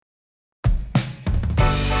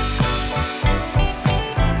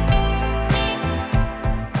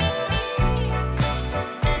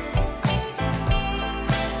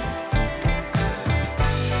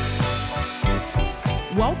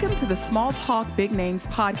the Small Talk Big Names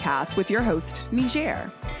podcast with your host, Niger.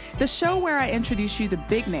 The show where I introduce you to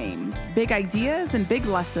big names, big ideas, and big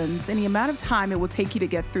lessons in the amount of time it will take you to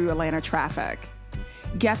get through Atlanta traffic.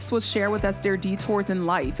 Guests will share with us their detours in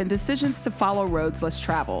life and decisions to follow roads less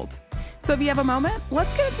traveled. So if you have a moment,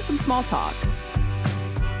 let's get into some small talk.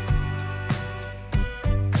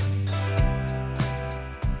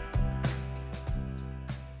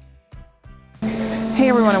 Hey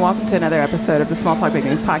everyone, and welcome to another episode of the Small Talk Big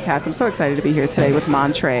Names podcast. I'm so excited to be here today with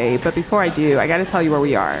Montre, but before I do, I got to tell you where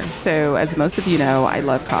we are. So as most of you know, I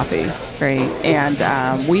love coffee, right?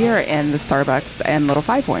 And we are in the Starbucks in Little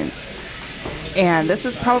Five Points. And this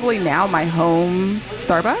is probably now my home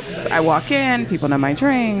Starbucks. I walk in, people know my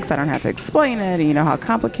drinks. I don't have to explain it. And you know how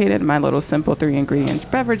complicated my little simple 3-ingredient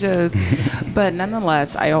beverages. But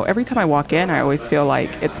nonetheless, every time I walk in, I always feel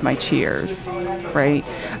like it's my cheers, right?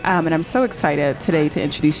 And I'm so excited today to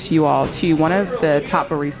introduce you all to one of the top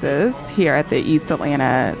baristas here at the East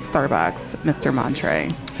Atlanta Starbucks, Mr.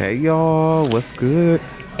 Montre. Hey, y'all. What's good?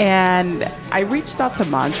 And I reached out to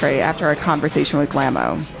Montre after a conversation with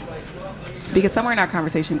Glamo. Because somewhere in our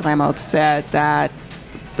conversation, Glamo said that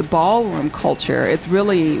the ballroom culture, it's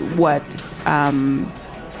really what not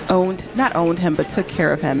owned him, but took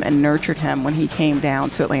care of him and nurtured him when he came down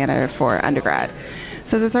to Atlanta for undergrad.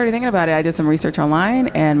 So as I started thinking about it, I did some research online,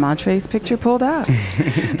 and Montre's picture pulled up.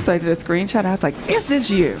 So I did a screenshot, and I was like, is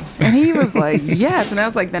this you? And he was like, yes. And I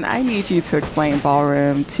was like, then I need you to explain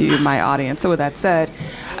ballroom to my audience. So with that said,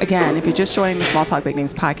 again, if you're just joining the Small Talk Big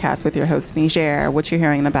Names podcast with your host, Niger, what you're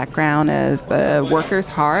hearing in the background is the workers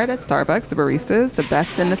hard at Starbucks, the baristas, the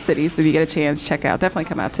best in the city. So if you get a chance, definitely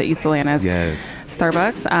come out to East Atlanta's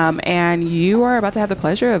Starbucks. And you are about to have the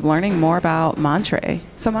pleasure of learning more about Montre.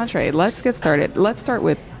 So Montre, let's get started. Let's start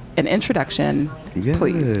with an introduction,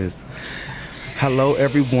 please. Hello,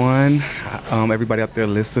 everyone. Everybody out there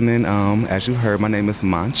listening. As you heard, my name is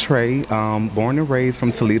Montre. Born and raised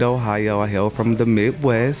from Toledo, Ohio. I hail from the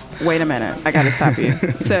Midwest. Wait a minute. I got to stop you.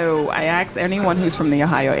 So I asked anyone who's from the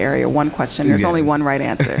Ohio area one question. There's only one right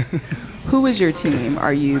answer. Who is your team?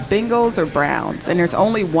 Are you Bengals or Browns? And there's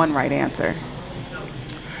only one right answer.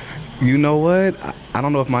 You know what? I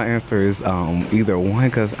don't know if my answer is either one,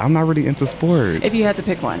 because I'm not really into sports. If you had to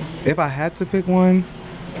pick one. If I had to pick one?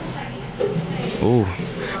 Ooh.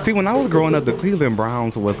 See, when I was growing up, the Cleveland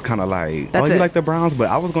Browns was kind of like, you like the Browns? But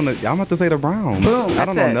I'm about to say the Browns. Boom, I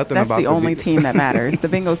don't know nothing about the only team that matters. The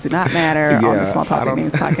Bengals do not matter on the Small Talk Big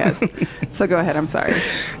Names podcast. So go ahead. I'm sorry.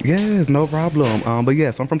 Yes, no problem. But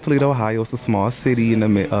yes, I'm from Toledo, Ohio. It's a small city in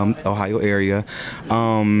the Ohio area.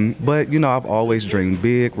 But, you know, I've always dreamed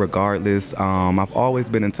big regardless. I've always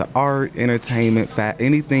been into art, entertainment,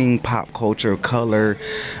 anything pop culture, color.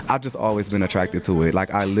 I've just always been attracted to it.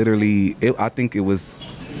 Like, I think it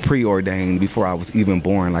was preordained before I was even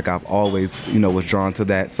born. Like, I've always, was drawn to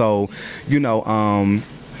that. So,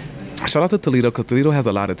 shout out to Toledo, because Toledo has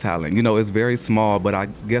a lot of talent. It's very small, but I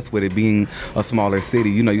guess with it being a smaller city,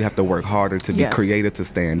 you have to work harder to be creative, to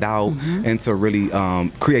stand out, and to really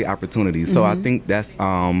create opportunities. So I think that's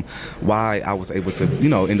why I was able to,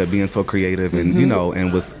 end up being so creative and,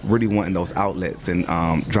 and was really wanting those outlets and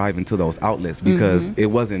driving to those outlets, because it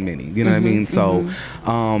wasn't many, you know what I mean? So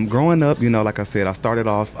growing up, like I said, I started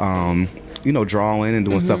off drawing and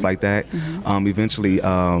doing stuff like that. Eventually,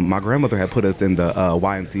 my grandmother had put us in the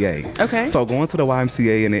YMCA. Okay. So going to the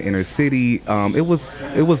YMCA in the inner city, it was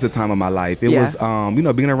the time of my life. It was,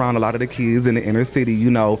 being around a lot of the kids in the inner city,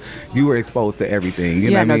 you were exposed to everything. You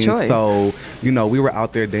know what I mean? Choice. So, we were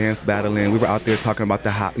out there dance battling. We were out there talking about the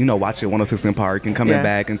hot, watching 106 in Park and coming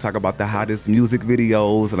back and talk about the hottest music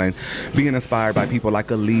videos, and being inspired by people like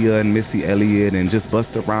Aaliyah and Missy Elliott and just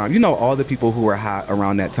Busta Rhymes. All the people who were hot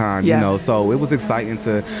around that time, So it was exciting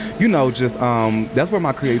to, just, that's where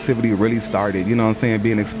my creativity really started,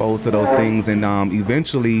 being exposed to those things. And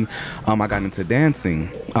eventually I got into dancing.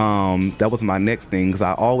 That was my next thing, because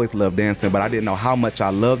I always loved dancing, but I didn't know how much I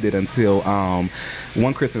loved it until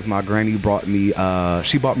one Christmas my granny brought me,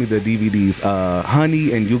 she bought me the DVDs,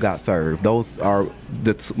 Honey and You Got Served. Those are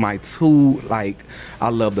my two, I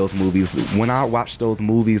love those movies. When I watch those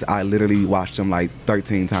movies, I literally watch them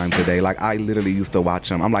 13 times a day. I literally used to watch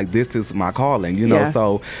them. I'm like, this is my calling,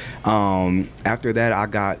 So after that, I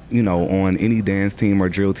got, on any dance team or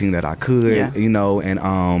drill team that I could,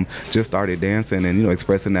 and just started dancing and,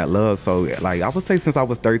 expressing that love. So, I would say since I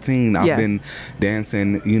was 13, I've been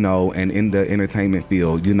dancing, and in the entertainment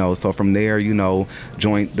field, So from there,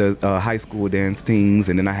 joined the high school dance teams,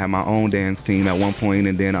 and then I had my own dance team at one point,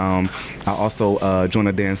 and then I also joined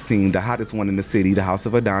a dance team, the hottest one in the city, the House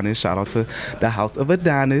of Adonis. Shout out to the House of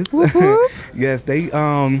Adonis. Yes, they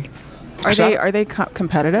Are they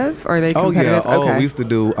competitive? Are they Oh competitive? yeah. Okay. We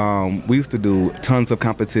used to do tons of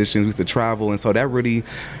competitions. We used to travel, and so that really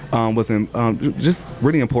was just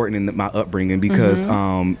really important in my upbringing because,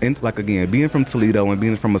 like again, being from Toledo and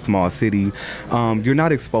being from a small city, you're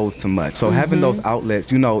not exposed to much. So having those outlets,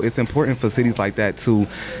 it's important for cities like that to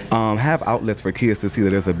have outlets for kids to see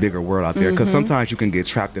that there's a bigger world out there. Because sometimes you can get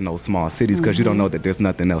trapped in those small cities because you don't know that there's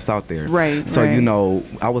nothing else out there. Right. So right.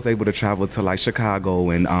 I was able to travel to like Chicago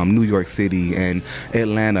and New York City and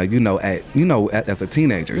Atlanta, as a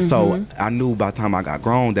teenager. So I knew by the time I got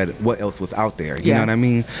grown that what else was out there. You know what I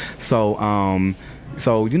mean? So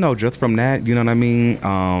just from that, you know what I mean?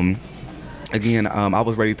 Again, I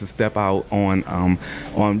was ready to step out on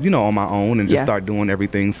my own and just start doing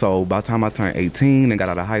everything. So by the time I turned 18 and got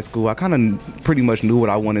out of high school, I kind of pretty much knew what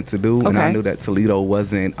I wanted to do, and I knew that Toledo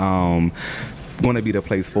wasn't going to be the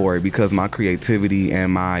place for it because my creativity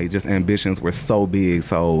and my just ambitions were so big.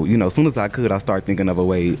 So as soon as I could, I started thinking of a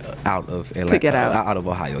way out of Atlanta, to get out of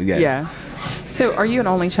Ohio. Yes. Yeah. So are you an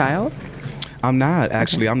only child? I'm not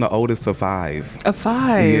actually. I'm the oldest of 5. Of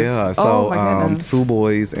 5? Yeah. So 2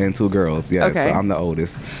 boys and 2 girls. Yeah. Okay. So I'm the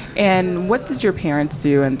oldest. And what did your parents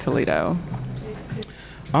do in Toledo?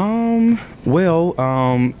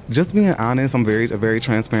 Just being honest, I'm a very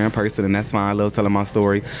transparent person, and that's fine. I love telling my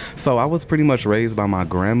story. So I was pretty much raised by my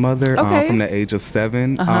grandmother from the age of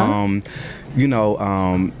 7.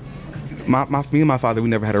 Me and my father, we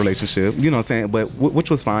never had a relationship, you know what I'm saying? But which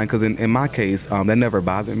was fine because in my case, that never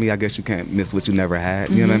bothered me. I guess you can't miss what you never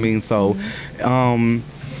had, you know what I mean? So,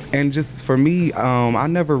 and just for me, I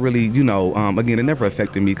never really, again, it never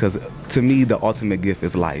affected me because to me, the ultimate gift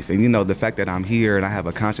is life. And, the fact that I'm here and I have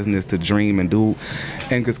a consciousness to dream and do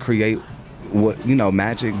and just create what,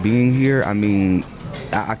 magic being here, I mean,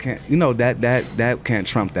 I can't, that can't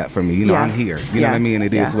trump that for me. I'm here. You know what I mean?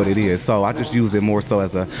 It is what it is. So I just use it more so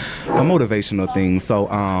as a motivational thing. So,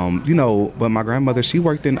 but my grandmother, she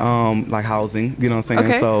worked in like housing, you know what I'm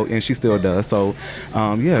saying? Okay. So, and she still does. So,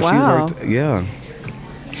 she worked,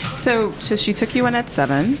 So she took you in at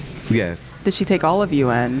 7. Yes. Did she take all of you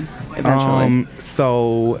in eventually?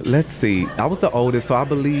 So let's see. I was the oldest, so I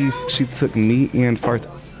believe she took me in first.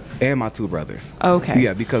 And my 2 brothers. Okay.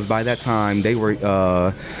 Yeah, because by that time they were,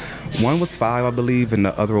 one was 5, I believe, and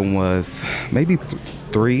the other one was maybe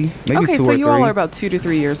 3, maybe 2 or 3. Okay, so you all are about 2 to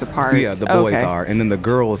 3 years apart. Yeah, the boys are, and then the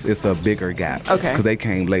girls, it's a bigger gap. Okay. Because they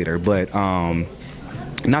came later, but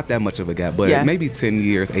not that much of a gap, but maybe 10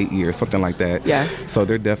 years, 8 years, something like that. Yeah. So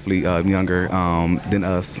they're definitely younger than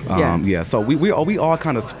us. Yeah. So we all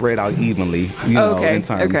kind of spread out evenly, in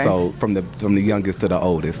terms. Okay. So from the youngest to the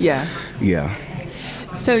oldest. Yeah. Yeah.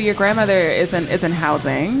 So your grandmother is in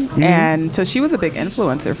housing, and so she was a big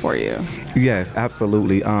influencer for you. Yes,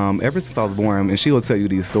 absolutely. Ever since I was born, and she will tell you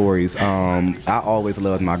these stories, I always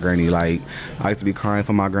loved my granny. Like, I used to be crying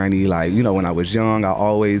for my granny. Like, when I was young, I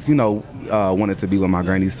always, wanted to be with my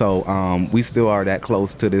granny. So we still are that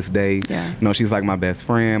close to this day. Yeah. She's like my best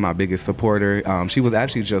friend, my biggest supporter. She was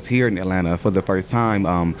actually just here in Atlanta for the first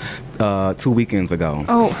time 2 weekends ago.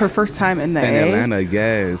 Oh, her first time in Atlanta,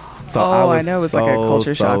 yes. So I know it was like a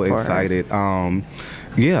culture shock for her. So excited.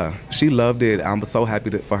 Yeah, she loved it. I was so happy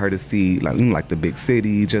for her to see like the big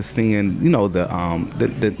city, just seeing the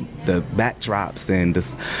backdrops and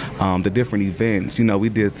the different events. We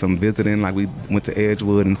did some visiting, like we went to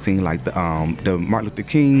Edgewood and seen like the Martin Luther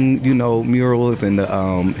King murals and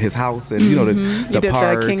his house and the you did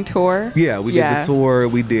park. The King tour. Yeah, we did the tour.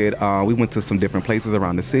 We did. We went to some different places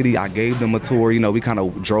around the city. I gave them a tour. We kind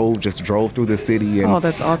of drove through the city and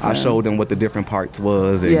that's awesome. I showed them what the different parts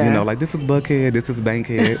was and like this is Buckhead, this is Bankhead.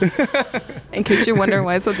 In case you're wondering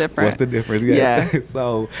why it's so different. What's the difference? Yeah.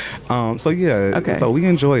 So we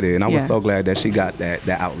enjoyed it, and I was so glad that she got that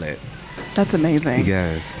outlet. That's amazing.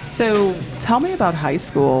 Yes. So tell me about high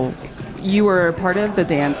school. You were part of the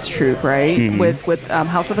dance troupe, right? Mm-hmm. With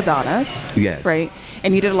House of Adonis. Yes. Right.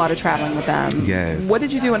 And you did a lot of traveling with them. Yes. What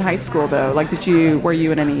did you do in high school though? Like, were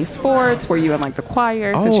you in any sports? Were you in like the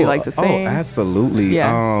choir since you like to sing? Oh, absolutely.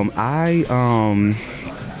 Yeah.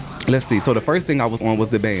 Let's see. So the first thing I was on was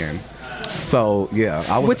the band. So yeah,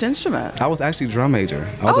 I was. Which instrument? I was actually drum major.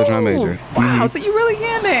 I was a drum major. Wow! So you really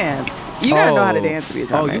can dance. You gotta know how to dance to be a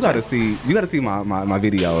drum major. You gotta see my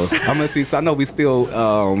videos. I'm gonna see. So I know we still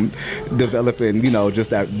developing,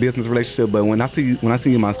 just that business relationship. But when I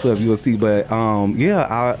see my stuff, you will see. But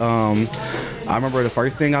I remember the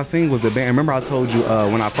first thing I seen was the band. Remember I told you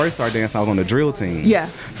when I first started dancing, I was on the drill team. Yeah.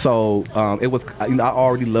 So it was. I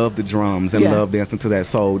already loved the drums and loved dancing to that.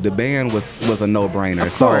 So the band was a no-brainer.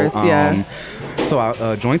 Of course, So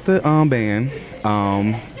I joined the band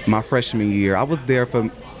my freshman year. I was there for.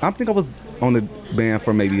 I think I was on the band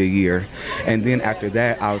for maybe a year, and then after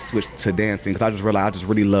that I switched to dancing because I just realized I just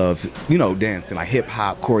really loved, dancing, like hip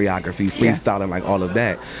hop, choreography, freestyling, like all of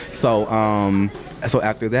that. So so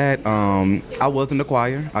after that, I was in the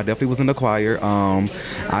choir. I definitely was in the choir.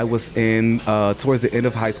 I was in, towards the end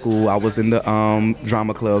of high school, I was in the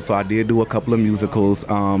drama club, so I did do a couple of musicals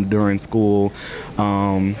during school.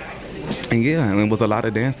 And it was a lot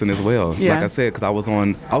of dancing as well. Yeah. Like I said, because I was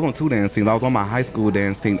on 2 dance teams. I was on my high school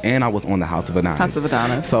dance team, and I was on the House of Adonis. House of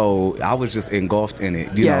Adonis. So I was just engulfed in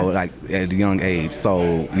it, you know, like at a young age.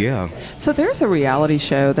 So yeah. So there's a reality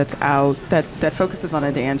show that's out that focuses on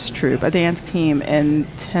a dance troupe, a dance team in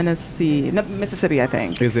Mississippi, I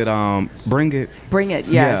think. Is it Bring It? Bring It,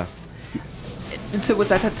 yes. Yeah. So was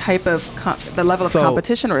that the type of the level of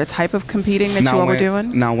competition or the type of competing that you all were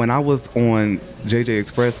doing? Now, when I was on JJ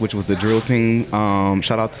Express, which was the drill team,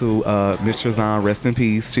 shout out to Miss Trezan, rest in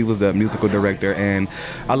peace. She was the musical director, and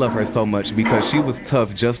I love her so much because she was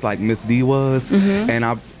tough just like Miss D was. And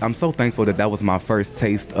I'm so thankful that was my first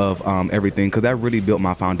taste of everything, because that really built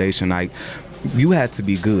my foundation. Like, you had to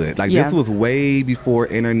be good. Like, this was way before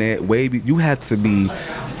internet, you had to be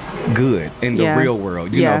good in the real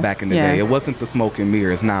world, you know, back in the day. It wasn't the smoke and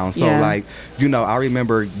mirrors now. So like, I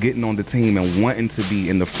remember getting on the team and wanting to be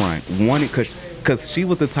in the front, because she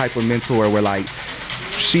was the type of mentor where, like,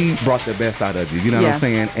 she brought the best out of you, you know what I'm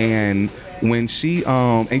saying? And when she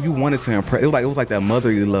and you wanted to impress, it was like that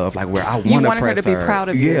motherly love, like where I want to impress her to be proud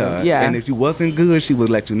of you. Yeah. And if you wasn't good, she would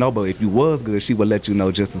let you know, but if you was good, she would let you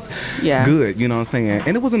know just as good, you know what I'm saying?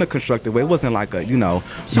 And it wasn't a constructive way. It wasn't like a, she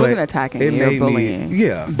wasn't attacking you or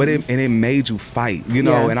bullying. But it made you fight, you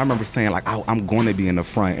know. And I remember saying, like, I'm going to be in the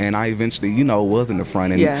front, and I eventually, was in the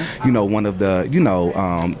front, and one of the,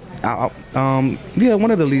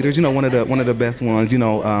 one of the leaders, one of the best ones,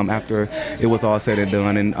 after it was all said and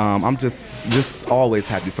done. And I'm just always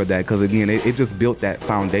happy for that, because again, it just built that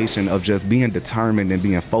foundation of just being determined and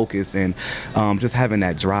being focused and just having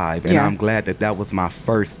that drive. And I'm glad that was my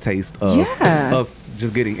first taste of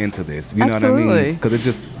just getting into this. You know what I mean? Because it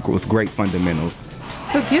just was great fundamentals.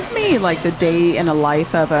 So give me like the day in a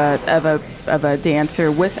life of a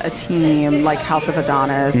dancer with a team like House of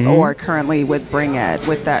Adonis or currently with Bring It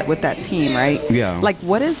with that team, right? Yeah. Like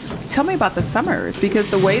tell me about the summers, because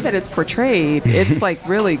the way that it's portrayed, it's like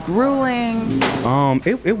really grueling.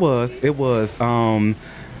 It was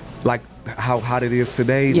like how hot it is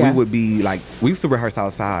today. We would be like, we used to rehearse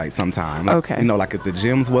outside sometime. Like, like if the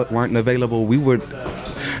gyms weren't available, we would,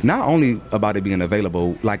 not only about it being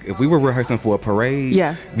available, like if we were rehearsing for a parade,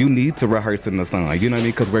 you need to rehearse in the sun, you know what I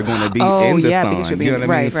mean? Because we're going to be in the sun, you know what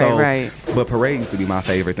I mean? Right. But parade used to be my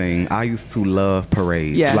favorite thing. I used to love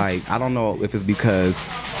parades. Like, I don't know if it's because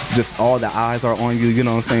just all the eyes are on you, you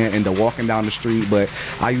know what I'm saying, and the walking down the street, but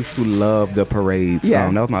I used to love the parades.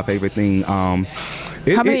 That was my favorite thing.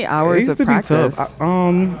 How many hours of practice?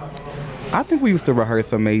 I think we used to rehearse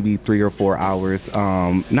for maybe 3 or 4 hours.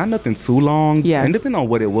 Not nothing too long. And depending on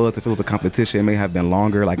what it was, if it was a competition, it may have been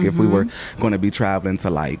longer. Like if we were going to be traveling to,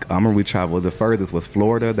 like, I remember we traveled, the furthest was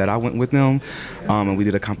Florida that I went with them. And we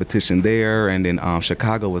did a competition there, and then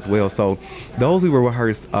Chicago as well. So those we were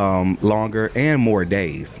rehearsed longer and more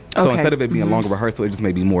days. So instead of it being longer rehearsal, it just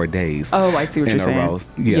may be more days. Oh, I see what you're saying.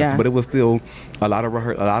 Yes, but it was still a lot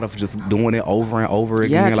of just doing it over and over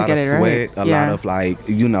again. A lot of sweat, a lot of, like,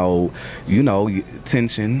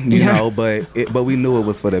 tension, but we knew it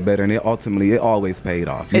was for the better, and it always paid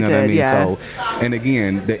off. You know what I mean? So, and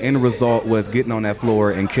again, the end result was getting on that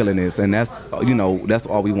floor and killing it, and that's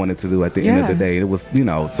all we wanted to do at the end of the day. It was,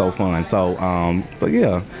 so fun. So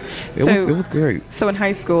it was great. So in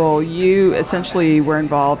high school, you essentially were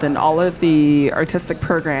involved in all of the artistic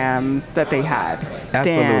programs that they had.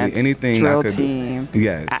 Absolutely. Dance, anything drill I could team,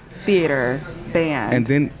 yes, theater, band, and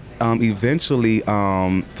then eventually,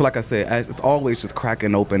 so like I said, it's always just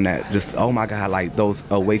cracking open that just, oh my God, like those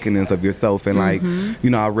awakenings of yourself. And like,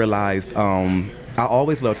 I realized I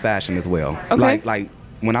always loved fashion as well. Like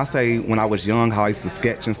when I was young, how I used to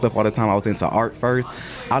sketch and stuff all the time, I was into art first.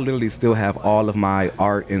 I literally still have all of my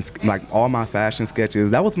art and like all my fashion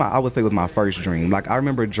sketches. That was I would say was my first dream. Like I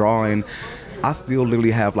remember drawing. I still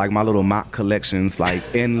literally have like my little mock collections, like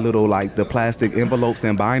in little like the plastic envelopes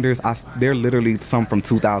and binders. They're literally some from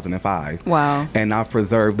 2005. Wow. And I've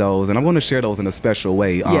preserved those, and I'm going to share those in a special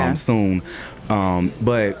way soon.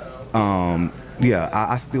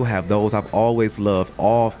 I still have those. I've always loved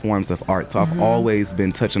all forms of art, so I've always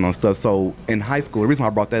been touching on stuff. So in high school, the reason why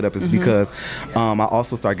I brought that up is because I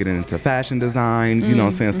also started getting into fashion design, you know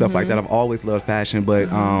what I'm saying, stuff like that. I've always loved fashion, but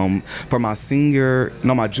for my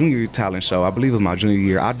junior talent show, I believe it was my junior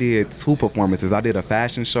year, I did 2 performances. I did a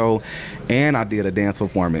fashion show and I did a dance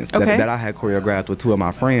performance that I had choreographed with 2 of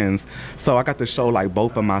my friends. So I got to show like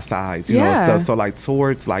both of my sides, you know, and stuff. So like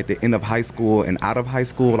towards like the end of high school and out of high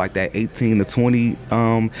school, like that 18 to 20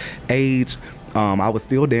 age, I was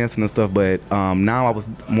still dancing and stuff, but now I was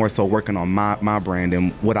more so working on my brand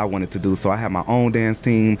and what I wanted to do. So I had my own dance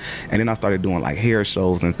team, and then I started doing like hair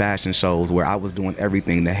shows and fashion shows where I was doing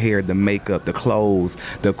everything: the hair, the makeup, the clothes,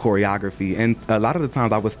 the choreography, and a lot of the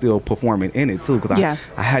times I was still performing in it too, because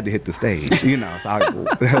I had to hit the stage, you know. So I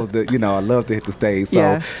love to hit the stage.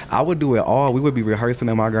 So I would do it all. We would be rehearsing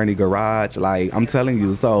in my granny garage, like I'm telling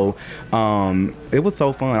you. So it was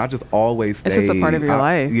so fun. I just always stayed. It's just a part of your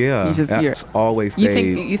life. Yeah, you're always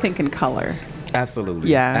stayed. You think in color.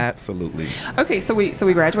 Absolutely. Yeah. Absolutely. Okay, so we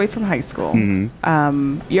graduate from high school.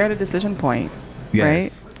 You're at a decision point,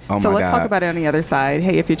 right? Oh so let's God. talk about it on the other side.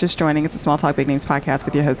 Hey, if you're just joining, it's a Small Talk Big Names podcast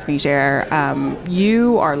with your host, Niger.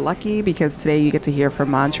 You are lucky because today you get to hear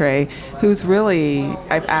from Montre, who's really,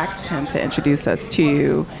 I've asked him to introduce us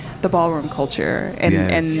to the ballroom culture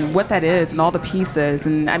and what that is and all the pieces.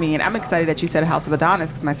 And I mean, I'm excited that you said House of Adonis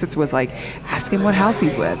because my sister was like, ask him what house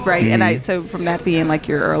he's with, right? And so from that being like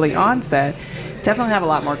your early onset, definitely have a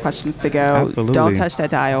lot more questions to go. Absolutely. Don't touch that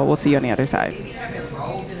dial. We'll see you on the other side.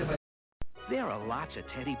 There are lots of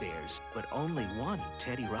teddy bears, but only one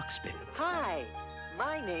Teddy Ruxpin. Hi,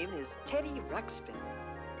 my name is Teddy Ruxpin.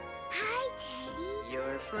 Hi, Teddy.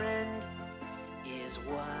 Your friend is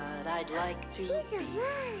what I'd like to He's be.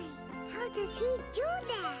 alive. How does he do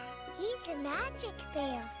that? He's a magic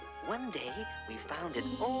bear. One day, we found an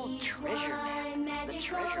old treasure map. The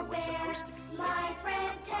treasure was supposed to be My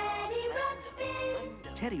friend Teddy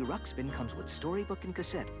Ruxpin. Teddy Ruxpin comes with storybook and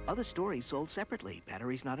cassette. Other stories sold separately.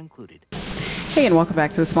 Batteries not included. Hey, and welcome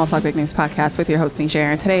back to the Small Talk Big News podcast with your host,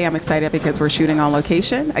 Sharon. Today, I'm excited because we're shooting on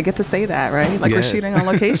location. I get to say that, right? Like we're shooting on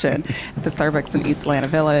location at the Starbucks in East Atlanta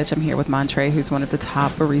Village. I'm here with Montre, who's one of the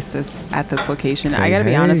top baristas at this location. I got to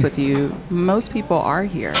be honest with you. Most people are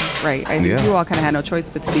here, right? I think you all kind of had no choice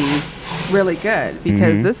but to be really good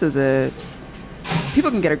because this is people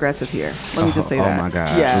can get aggressive here. Let me just say that. Oh my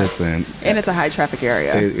God. Yeah. Listen. And it's a high traffic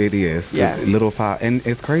area. It is. Yeah. And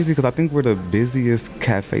it's crazy because I think we're the busiest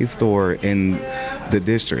cafe store in the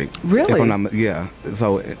district. Really?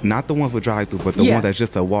 So not the ones with drive-through, but the ones that's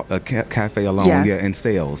just a cafe alone. And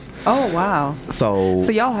sales. Oh, wow. So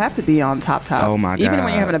y'all have to be on top. Oh my God. Even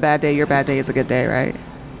when you're having a bad day, your bad day is a good day, right?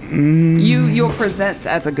 You'll present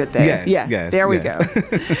as a good day. Yes, there we go.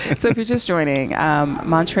 So if you're just joining,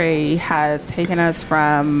 Montre has taken us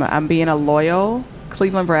from being a loyal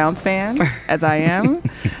Cleveland Browns fan, as I am.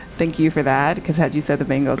 Thank you for that, because had you said the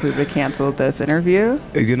Bengals, we would have canceled this interview.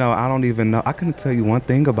 You know, I don't even know. I couldn't tell you one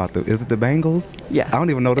thing about is it the Bengals? Yeah. I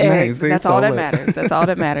don't even know the names. That's all that matters. That's all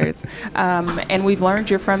that matters. And we've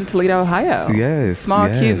learned you're from Toledo, Ohio. Yes. Small,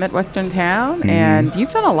 cute Midwestern town. And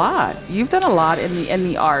you've done a lot. You've done a lot in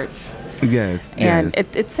the arts. Yes. And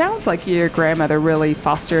it sounds like your grandmother really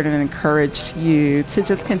fostered and encouraged you to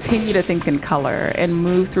just continue to think in color and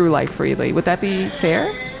move through life freely. Would that be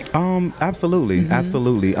fair? Absolutely.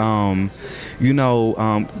 Absolutely. Coming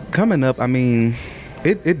up, I mean,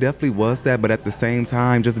 it definitely was that, but at the same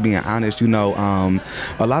time, just being honest, a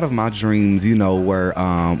lot of my dreams, were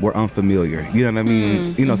unfamiliar. You know what I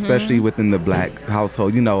mean? Especially within the Black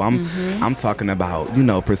household. I'm talking about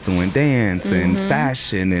pursuing dance and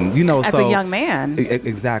fashion and as a young man.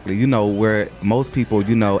 Exactly. Where most people,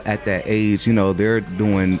 at that age, they're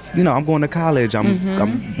doing. I'm going to college.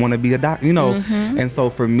 I'm want to be a doctor. And so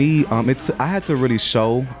for me, I had to really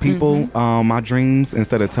show people my dreams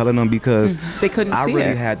instead of telling them because they couldn't see I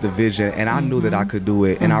really it. had the vision and I knew that I could do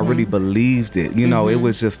it and I really believed it. It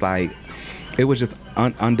was just like, it was just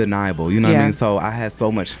undeniable, what I mean? So I had so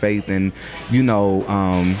much faith and,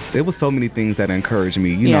 it was so many things that encouraged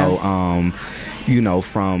me,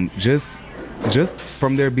 from just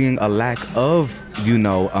from there being a lack of,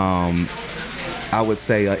 I would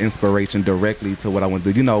say inspiration directly to what I want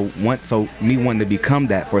to do. Me wanting to become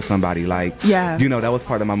that for somebody, like, that was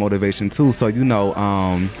part of my motivation too. So,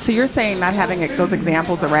 So you're saying not having those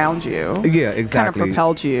examples around you, yeah, exactly, kind of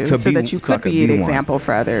propelled you so that you could be an example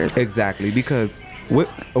for others. Exactly, because.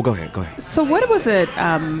 Go ahead. So what was it?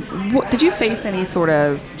 Did you face any sort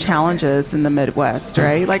of challenges in the Midwest,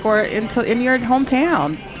 right? Like, or in your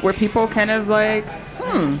hometown, where people kind of like,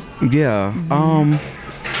 Yeah.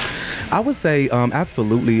 I would say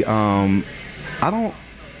absolutely. I don't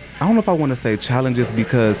know if I want to say challenges,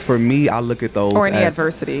 because for me, I look at those or any as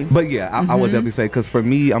adversity. But yeah, I would definitely say, because for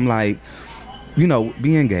me, I'm like,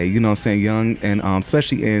 being gay, what I'm saying, young, and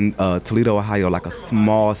especially in Toledo, Ohio, like a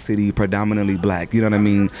small city, predominantly black, you know what I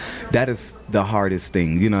mean? That is the hardest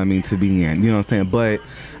thing, you know what I mean, to be in, you know what I'm saying? But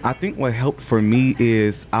I think what helped for me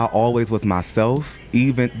is I always was myself,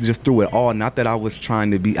 even just through it all. Not that I was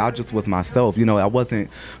trying to be, I just was myself. I wasn't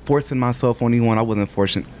forcing myself on anyone. I wasn't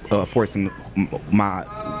forcing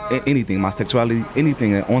anything, my sexuality,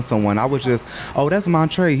 anything on someone. I was just, oh, that's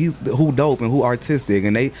Montre. He's who dope and who artistic.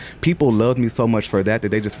 And people loved me so much for that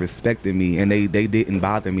they just respected me, and they didn't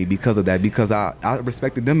bother me because of that, because I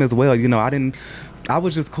respected them as well. I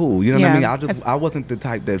was just cool, you know what I mean? I wasn't the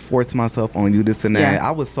type that forced myself on you, this and that.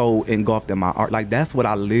 I was so engulfed in my art, like that's what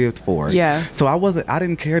I lived for. Yeah. So I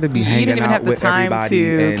didn't care to be hanging out with everybody. You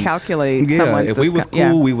didn't even have the time to calculate someone's. If we was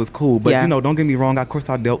cool, we was cool. But don't get me wrong. Of course,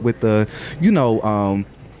 I dealt with the,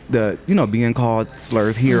 being called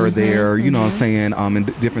slurs here or there, you know what I'm saying, in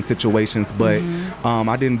different situations. But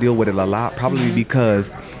I didn't deal with it a lot, probably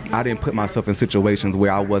because I didn't put myself in situations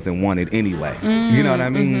where I wasn't wanted anyway. You know what I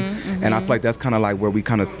mean? And I feel like that's kind of like where we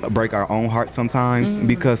kind of break our own hearts sometimes,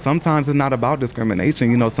 because sometimes it's not about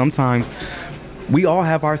discrimination. Sometimes we all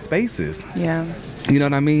have our spaces. Yeah. You know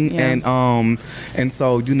what I mean? Yeah. And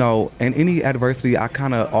so, in any adversity, I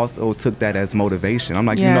kind of also took that as motivation. I'm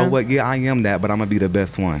like, you know what? Yeah, I am that, but I'm going to be the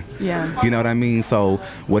best one. Yeah. You know what I mean? So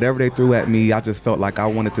whatever they threw at me, I just felt like I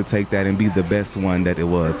wanted to take that and be the best one that it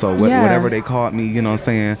was. So whatever they called me, you know what I'm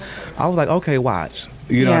saying? I was like, okay, watch.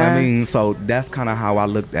 You know what I mean? So that's kind of how I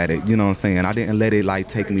looked at it. You know what I'm saying? I didn't let it like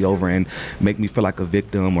take me over and make me feel like a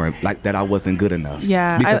victim or like that I wasn't good enough.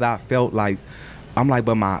 Yeah. Because I felt like, I'm like,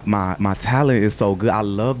 but my talent is so good. I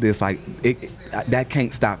love this. Like, that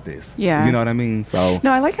can't stop this. Yeah. You know what I mean? So.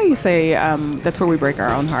 No, I like how you say that's where we break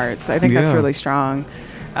our own hearts. I think that's really strong.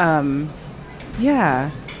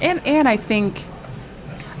 Yeah. And I think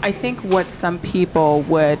what some people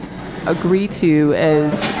would agree to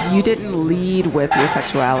is you didn't lead with your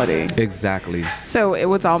sexuality. Exactly. So it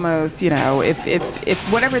was almost,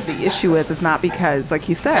 if whatever the issue is, it's not because, like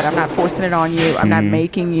you said, I'm not forcing it on you. I'm not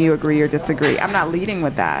making you agree or disagree. I'm not leading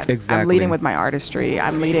with that. Exactly. I'm leading with my artistry.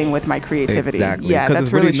 I'm leading with my creativity. Exactly. Yeah, that's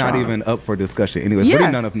it's really really not even up for discussion anyway. It's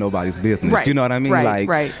really none of nobody's business. Right. You know what I mean?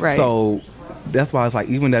 Right. So that's why it's like,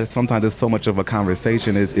 even that sometimes it's so much of a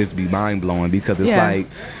conversation, it's be mind blowing, because it's like,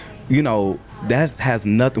 that has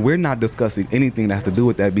nothing. We're not discussing anything that has to do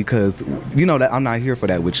with that, because that I'm not here for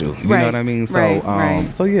that with you. You know what I mean? So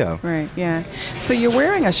so yeah. Right. Yeah. So you're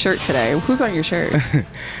wearing a shirt today. Who's on your shirt?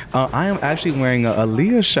 I am actually wearing a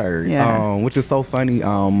Aaliyah shirt, which is so funny.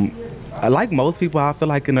 Like most people, I feel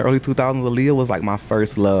like in the early 2000s, Aaliyah was like my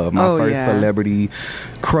first love, my first celebrity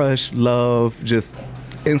crush, love, just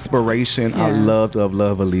inspiration. I loved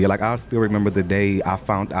Aaliyah. Like, I still remember the day I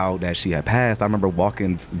found out that she had passed. I remember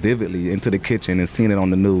walking vividly into the kitchen and seeing it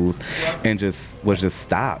on the news, and just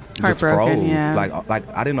stopped, just froze. Like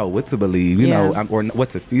I didn't know what to believe, you know, or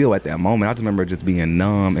what to feel at that moment. I just remember just being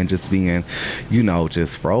numb and just being,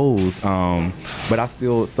 just froze. But I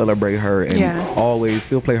still celebrate her and always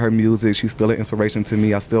still play her music. She's still an inspiration to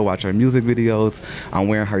me. I still watch her music videos. I'm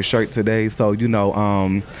wearing her shirt today, so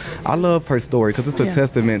I love her story, because it's a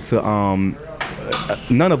testament to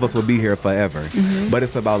none of us will be here forever, but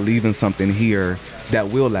it's about leaving something here that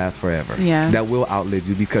will last forever, that will outlive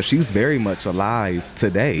you, because she's very much alive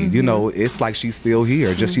today. It's like she's still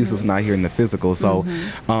here, just she's just not here in the physical. So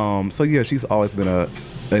so yeah, she's always been a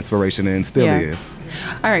inspiration and still is.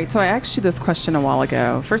 All right, so I asked you this question a while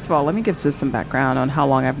ago. First of all, let me give just some background on how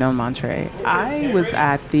long I've known Montre. I was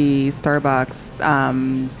at the Starbucks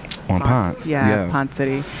on Ponce. Ponce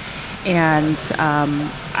City. And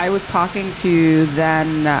I was talking to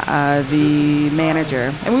then the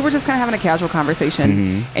manager, and we were just kind of having a casual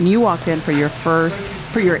conversation. And you walked in for your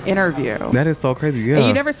interview. That is so crazy, yeah. And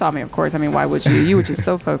you never saw me, of course. I mean, why would you? You were just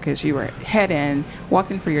so focused. You were head in, walked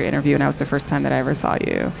in for your interview, and that was the first time that I ever saw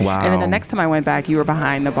you. Wow. And then the next time I went back, you were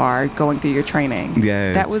behind the bar going through your training.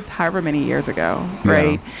 Yes. That was however many years ago,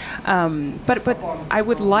 right? But I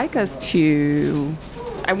would like us to...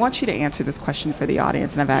 I want you to answer this question for the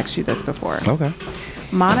audience, and I've asked you this before. Okay.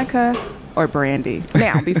 Monica or Brandy?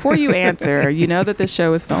 Now, before you answer, you know that this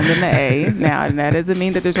show is filmed in the A. Now, and that doesn't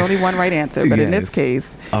mean that there's only one right answer, but in this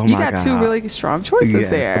case, you got two really strong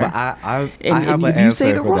choices there. But I have and an if you answer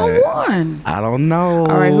say the for wrong that. one. I don't know.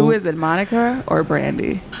 All right, who is it, Monica or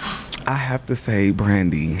Brandy? I have to say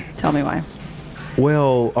Brandy. Tell me why.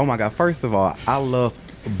 Well, oh my God. First of all, I love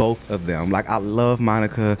both of them. Like, I love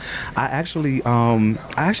Monica. I actually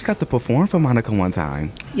got to perform for Monica one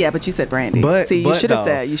time. Yeah, but you said Brandy. But see, you should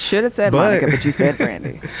have said Monica, but you said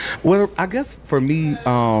Brandy. Well, I guess for me,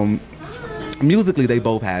 musically, they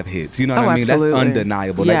both have hits. You know what I mean? Absolutely. That's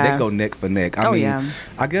undeniable. Yeah. Like, they go neck for neck. I mean, yeah.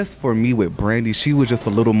 I guess for me with Brandy, she was just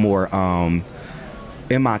a little more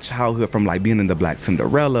in my childhood, from like being in the Black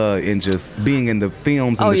Cinderella and just being in the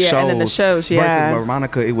films and the shows. And in the shows, yeah. Versus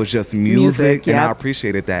Monica, it was just music, and yep. I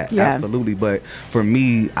appreciated that, Yeah. absolutely. But for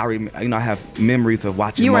me, I have memories of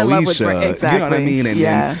watching You were in love with Moesha. exactly. You know what I mean? And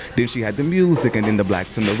Yeah. then she had the music, and then the Black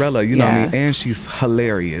Cinderella. You know what I Yeah. mean? And she's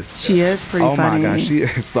hilarious. She is pretty Oh funny. my gosh, she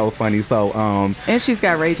is so funny. So and she's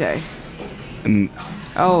got Ray J. mm,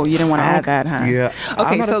 Oh, you didn't want to add that, huh? Yeah. Okay,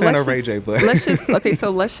 I'm not so a fan let's of Ray just, J, but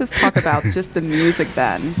let's just talk about just the music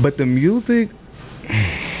then. But the music,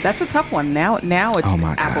 That's a tough one. Now it's Oh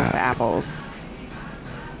my apples God. to apples.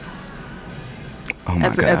 oh my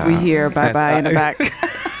God. As we hear bye bye in the back.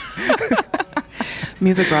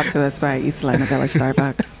 Music brought to us by East Atlanta Village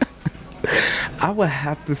Starbucks. I would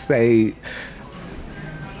have to say,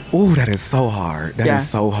 ooh, that is so hard. That is Yeah.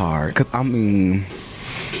 so hard. Because, I mean,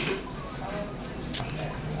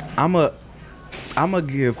 I'm a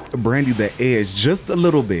give Brandy the edge just a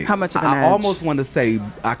little bit. How much of an I edge? almost want to say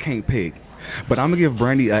I can't pick, but I'm going to give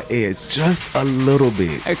Brandy an edge just a little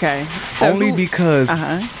bit. Okay. So Only because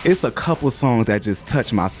Uh-huh. it's a couple songs that just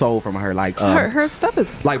touch my soul from her. Like, her stuff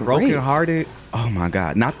is like great. Broken Hearted. Oh my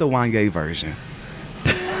God. Not the Wanye version.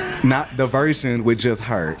 Not the version with just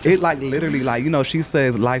her. It like literally, like, you know, she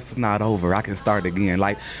says life is not over. I can start again.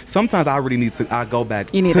 Like, sometimes I really need to, I go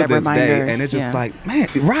back You need to that this reminder. day, and it's just Yeah. like, man,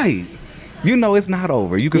 right. You know, it's not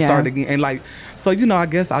over. You can Yeah. start again. And like, so, you know, I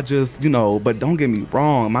guess I just, you know, but don't get me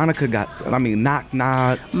wrong. Monica got, I mean, Knock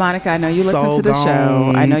Knock. Monica, I know you listen So to the show.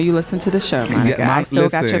 Gone. I know you listen to the show, Monica. I still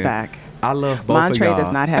got your listen, back. I love both Montre of y'all.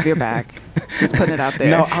 does not have your back. Just putting it out there.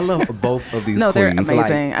 No, I love both of these No, they're queens.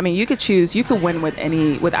 amazing. Like, I mean, you could choose. You could win with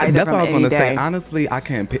either that's from what I was any going to day. say. Honestly, I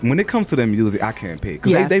can't pick. When it comes to the music, I can't pick.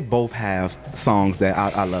 Because Yeah. they both have songs that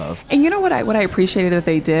I love. And you know what I appreciated that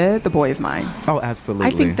they did? The Boy Is Mine. Oh, absolutely.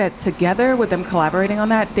 I think that together with them collaborating on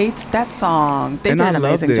that song, they And did I an loved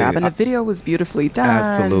amazing it. job. And the video was beautifully done.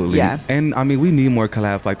 Absolutely. Yeah. And I mean, we need more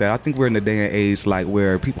collabs like that. I think we're in the day and age like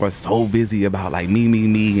where people are so busy about like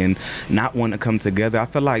me, and not wanting to come together. I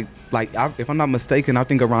feel like if I'm not mistaken, I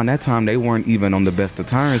think around that time they weren't even on the best of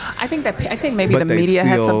terms. I think maybe But the they media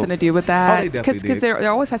had still- something to do with Oh, that. they definitely did. there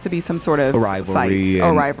always has to be some sort of Rivalry fights or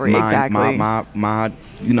and rivalry. Exactly. my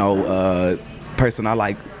you know, person I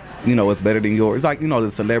like, you know, it's better than yours. Like, you know,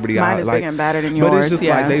 the celebrity Mine I is like, bigger and better than But yours, it's just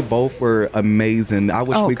yeah. like they both were amazing. I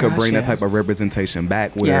wish Oh, we could gosh, bring that yeah. type of representation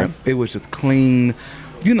back where Yeah. it was just clean,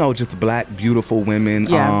 you know, just black beautiful women,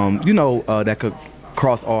 Yeah. you know, that could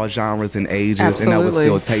cross all genres and ages, and that was Absolutely.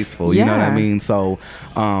 still tasteful. You know what I Yeah. mean? So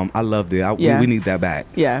I loved it. Yeah. We need that back.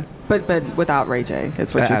 Yeah, but without Ray J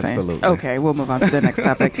is what you're saying. Absolutely. Okay, we'll move on to the next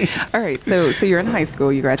topic. All right, so you're in high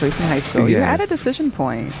school. You graduate from high school. You're at a Yes. decision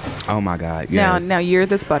point. Oh my God. Yes. Now you're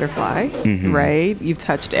this butterfly, Mhm. right? You've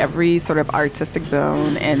touched every sort of artistic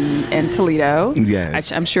bone in Toledo.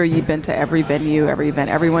 Yes. I'm sure you've been to every venue, every event.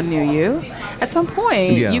 Everyone knew you. At some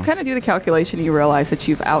point, Yeah. you kind of do the calculation. You realize that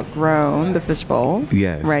you've outgrown the fishbowl.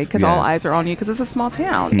 Yes, Right? Because all yes. eyes are on you because it's a small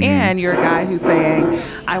town. Mhm. And you're a guy who's saying,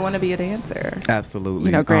 I want to be a dancer. Absolutely.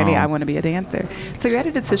 You know, Granny, I want to be a dancer. So you're at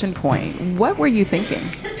a decision point. What were you thinking?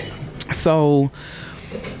 So,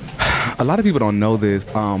 a lot of people don't know this,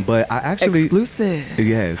 but I actually Exclusive.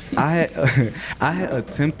 Yes, I had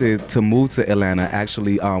attempted to move to Atlanta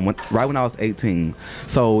actually right when I was 18.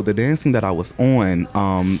 So the dance team that I was on,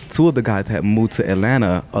 two of the guys had moved to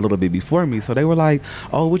Atlanta a little bit before me. So they were like,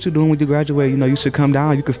 "Oh, what you doing when you graduate? You know, you should come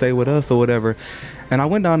down. You could stay with us or whatever." And I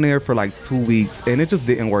went down there for like 2 weeks, and it just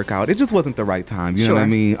didn't work out. It just wasn't the right time. You know what I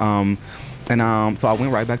mean? So I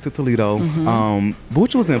went right back to Toledo,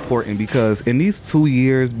 which was important because in these 2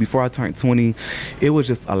 years before I turned 20, it was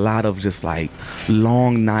just a lot of just like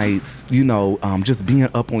long nights, you know, just being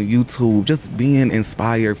up on YouTube, just being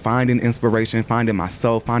inspired, finding inspiration, finding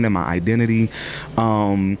myself, finding my identity,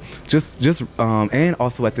 and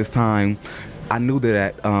also at this time, I knew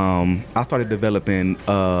that I started developing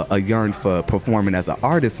a yearn for performing as an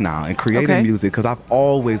artist now and creating Okay. music because I've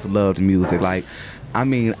always loved music. Like, I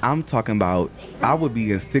mean, I'm talking about, I would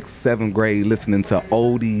be in 6th, 7th grade listening to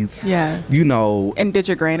oldies. Yeah. You know. And did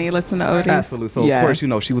your granny listen to oldies? Absolutely. So, of course, you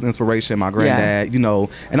know, she was inspiration. My granddad, you know,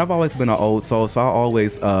 and I've always been an old soul. So I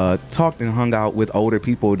always talked and hung out with older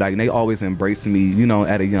people. Like, they always embraced me, you know,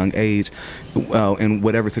 at a young age, in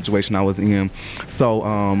whatever situation I was in. So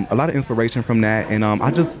a lot of inspiration from that. And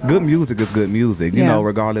I just, good music is good music, you know,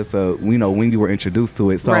 regardless of, you know, when you were introduced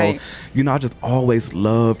to it. So, you know, I just always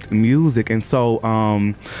loved music. And so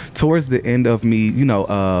towards the end of me, you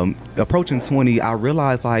know, approaching 20, I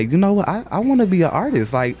realized, like, you know what, I want to be an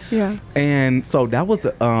artist. Like, and so that was,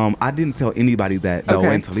 I didn't tell anybody that, though,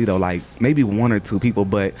 in Toledo, like maybe 1 or 2 people,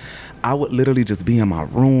 but I would literally just be in my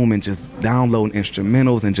room and just downloading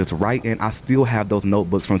instrumentals and just writing. I still have those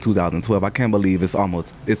notebooks from 2012. I can't believe it's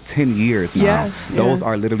 10 years now. Those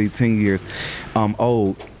are literally 10 years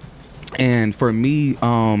old. And for me,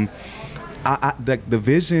 the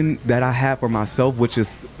vision that I have for myself, which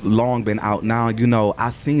has long been out now, you know, I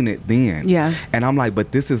seen it then. Yeah. And I'm like,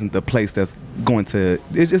 but this isn't the place that's going to,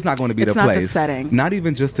 it's not going to be the place. It's not the setting. Not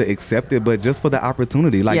even just to accept it, but just for the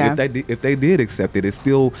opportunity. Like, if they did accept it, I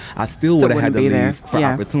still would have had to leave for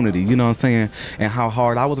opportunity. You know what I'm saying? And how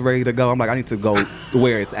hard I was ready to go. I'm like, I need to go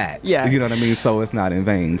where it's at. You know what I mean? So it's not in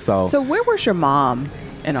vain. So where was your mom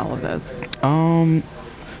in all of this?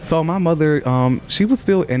 So my mother, she was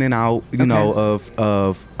still in and out, you know,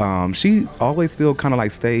 of she always still kind of like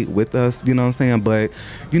stayed with us, you know what I'm saying? But,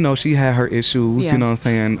 you know, she had her issues, you know what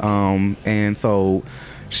I'm saying? And so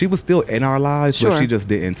she was still in our lives, but she just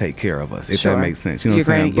didn't take care of us, if that makes sense. You know what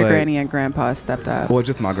I'm saying? Your granny and grandpa stepped up. Well,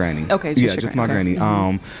 just my granny. Okay, just my granny.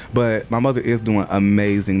 But my mother is doing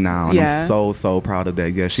amazing now, and I'm so proud of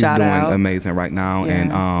that. Yeah, she's doing amazing right now,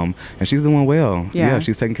 and she's doing well. Yeah,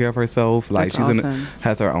 she's taking care of herself. Like, she's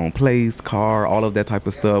has her own place, car, all of that type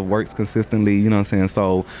of stuff. Works consistently. You know what I'm saying?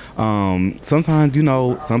 So sometimes, you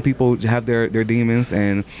know, some people have their demons,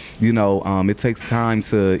 and you know, it takes time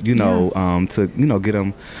to get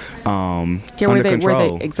them under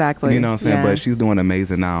control. Exactly. You know what I'm saying? But she's doing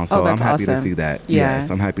amazing now, so I'm happy to see that.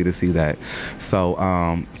 Yes, I'm happy to see that. So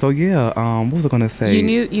what was I gonna say?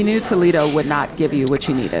 You knew Toledo would not give you what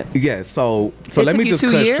you needed. Yeah. So let me just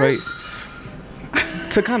cut straight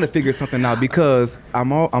to kind of figure something out, because I'm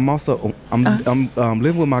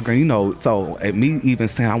living with my granny, you know. So at me even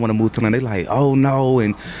saying I want to move to Atlanta, they like, oh no,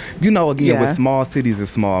 and you know, again, with small cities and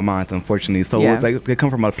small minds, unfortunately. So it's like they come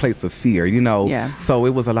from a place of fear, you know. Yeah. So it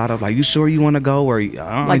was a lot of like, you sure you want to go, or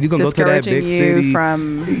like you gonna go to that big city?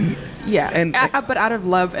 But out of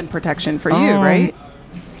love and protection for you, right?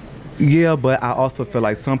 Yeah, but I also feel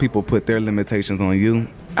like some people put their limitations on you.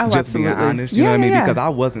 Oh, just absolutely. being honest, you know what I mean? Because I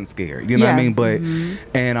wasn't scared, you know what I mean? But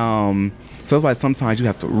so it's like sometimes you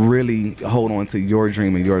have to really hold on to your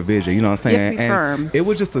dream and your vision, you know what I'm saying? You have to be firm. It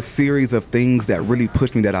was just a series of things that really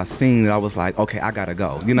pushed me, that I seen, that I was like, okay, I gotta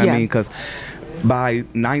go, you know what I mean? Because by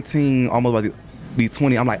 19, almost about be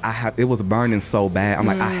 20, I'm like, it was burning so bad. I'm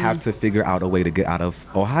like, I have to figure out a way to get out of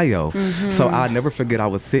Ohio. So I'll never forget, I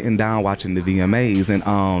was sitting down watching the VMAs, and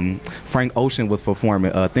Frank Ocean was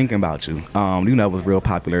performing Thinking About You. You know, it was real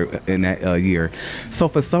popular in that year. So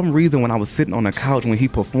for some reason, when I was sitting on the couch when he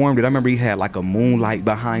performed it, I remember he had like a moonlight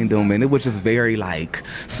behind him, and it was just very like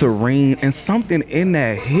serene, and something in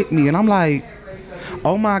that hit me, and I'm like,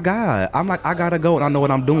 oh my God. I'm like, I gotta go, and I know what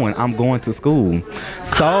I'm doing. I'm going to school.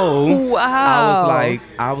 So I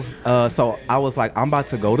was like, I'm about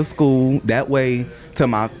to go to school. That way to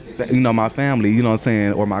my family, you know what I'm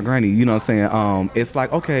saying, or my granny, you know what I'm saying, it's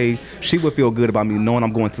like, okay, she would feel good about me knowing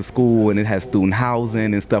I'm going to school and it has student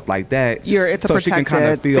housing and stuff like that. It's a protected, she can kind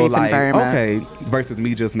of feel safe like, okay, versus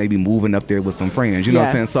me just maybe moving up there with some friends, you know what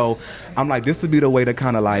I'm saying? So I'm like, this would be the way to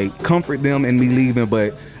kind of like comfort them and me leaving,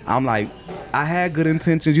 but I'm like, I had good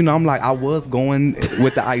intentions, you know. I'm like, I was going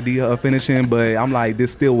with the idea of finishing, but I'm like,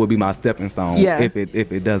 this still would be my stepping stone if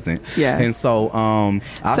it doesn't. And so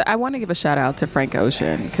I want to give a shout out to Frank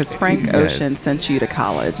Ocean, because Frank Ocean sent you to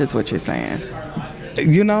college, is what you're saying.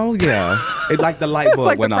 You know, it like the light bulb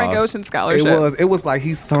like went the Frank off. Ocean scholarship. It was like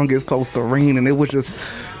he sung it so serene, and it was just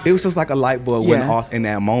like a light bulb went off in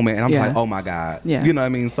that moment, and I'm like, oh my God, you know what I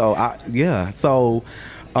mean? So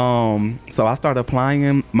so I started applying,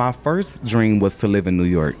 and my first dream was to live in New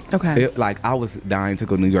York. Okay. I was dying to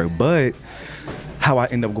go to New York, but how I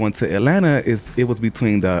ended up going to Atlanta is it was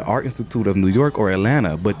between the Art Institute of New York or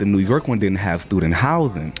Atlanta, but the New York one didn't have student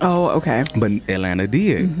housing. Oh, okay. But Atlanta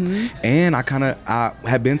did. And I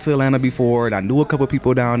had been to Atlanta before, and I knew a couple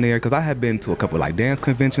people down there, because I had been to a couple like dance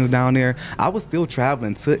conventions down there. I was still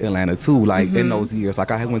traveling to Atlanta too, like in those years.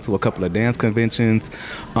 Like I had went to a couple of dance conventions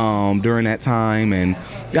during that time, and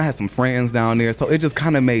I had some friends down there, so it just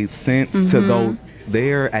kind of made sense to go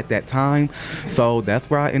there at that time. So that's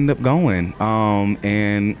where I ended up going.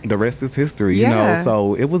 And the rest is history, you know.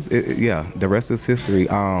 So the rest is history.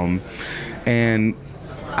 And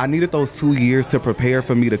I needed those 2 years to prepare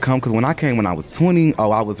for me to come, because when I came when I was 20,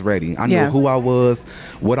 I was ready. I knew who I was,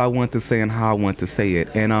 what I wanted to say, and how I wanted to say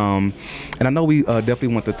it. And I know we definitely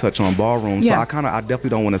want to touch on ballroom, so I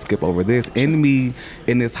definitely don't want to skip over this. In me,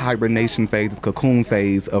 in this hibernation phase, this cocoon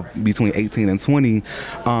phase of between 18 and 20,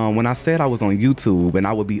 when I said I was on YouTube and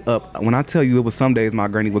I would be up, when I tell you it was some days my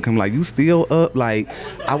granny would come like, you still up? Like,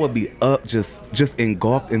 I would be up just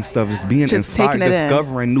engulfed in stuff, just being inspired,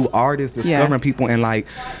 discovering new artists, discovering people, and like,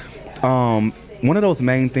 one of those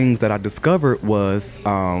main things that I discovered was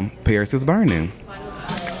Paris is Burning.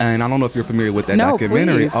 And I don't know if you're familiar with that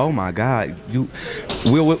documentary. Please. Oh my God,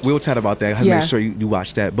 we'll chat about that. Make sure you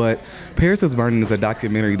watch that. But Paris is Burning is a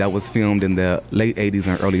documentary that was filmed in the late 80s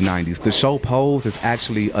and early 90s. The show Pose is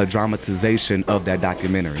actually a dramatization of that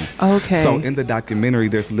documentary. Okay. So in the documentary,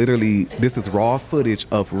 this is raw footage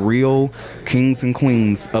of real kings and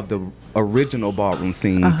queens of the original ballroom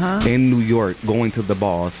scene in New York, going to the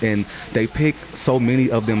balls, and they pick so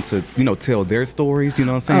many of them to, you know, tell their stories, you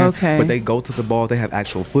know what I'm saying? Okay. But they go to the balls, they have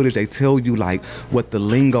actual footage, they tell you like what the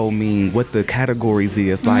lingo mean, what the categories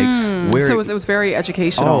is, like where so it was very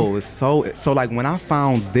educational. Oh, it's so like when I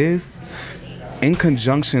found this in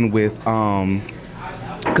conjunction with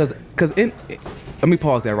because let me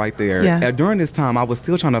pause that right there. Yeah. During this time I was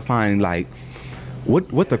still trying to find like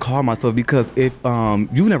what to call myself, because if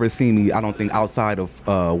you've never seen me, I don't think, outside of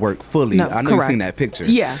work fully. No, I know you've seen that picture.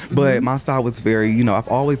 Yeah. But my style was very, you know, I've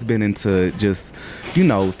always been into just, you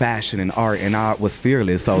know, fashion and art, and I was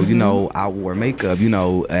fearless. So, you know, I wore makeup, you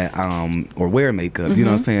know, or wear makeup, you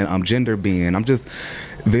know what I'm saying? I'm gender bend. I'm just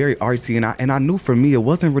very artsy, and I knew for me it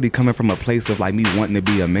wasn't really coming from a place of like me wanting to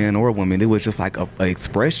be a man or a woman. It was just like a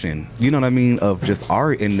expression, you know what I mean, of just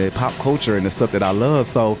art and the pop culture and the stuff that I love.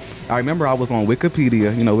 So I remember I was on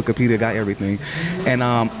Wikipedia, you know, Wikipedia got everything, and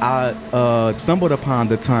I stumbled upon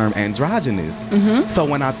the term androgynous. So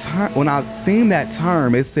when I seen that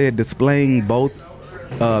term, it said displaying both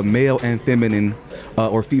male and feminine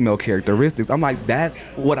or female characteristics. I'm like, that's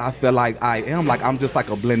what I feel like I am. Like, I'm just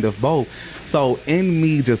like a blend of both. So in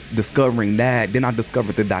me just discovering that, then I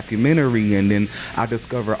discovered the documentary, and then I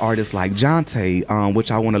discovered artists like Jonte,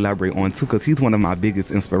 which I want to elaborate on too, because he's one of my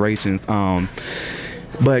biggest inspirations.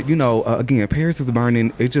 But, you know, again, Paris is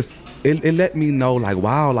Burning, it let me know, like,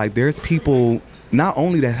 wow, like, there's people not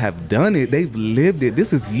only that have done it, they've lived it.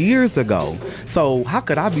 This is years ago. So how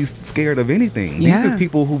could I be scared of anything? These are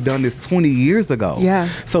people who've done this 20 years ago. Yeah.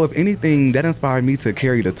 So if anything, that inspired me to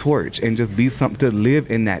carry the torch and just be something, to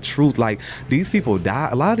live in that truth. Like, these people die.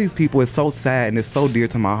 A lot of these people, it's so sad and it's so dear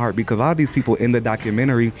to my heart, because a lot of these people in the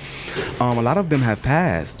documentary, a lot of them have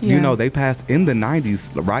passed. You know, they passed in the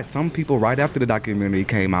 90s, right? Some people right after the documentary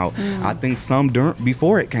came out. I think some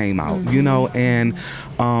before it came out, you know, and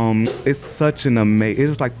it's such an amazing,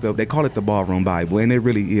 it's like they call it the ballroom Bible, and it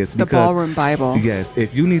really is. The ballroom Bible. Yes.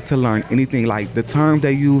 If you need to learn anything, like the term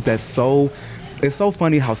they use, it's so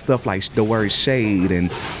funny how stuff like the word shade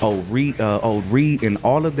and read and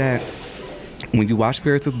all of that, when you watch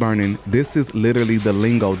Paris is Burning, this is literally the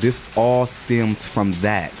lingo. This all stems from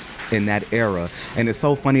that, in that era. And it's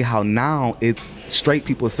so funny how now it's straight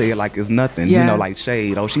people say it like it's nothing, you know, like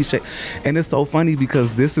shade, she shade. And it's so funny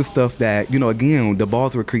because this is stuff that, you know, again, the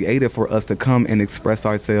balls were created for us to come and express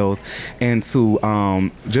ourselves and to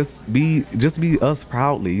just be us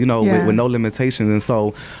proudly, you know, with no limitations. And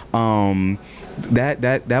so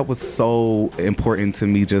that was so important to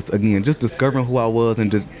me, just discovering who I was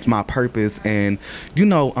and just my purpose, and you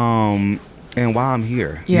know, and why I'm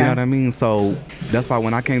here. You know what I mean? So that's why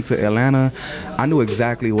when I came to Atlanta, I knew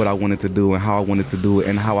exactly what I wanted to do and how I wanted to do it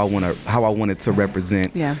and how I wanted to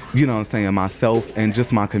represent, you know what I'm saying, myself and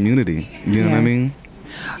just my community. You know what I mean?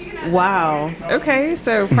 Wow. Okay,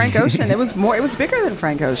 so Frank Ocean, it was bigger than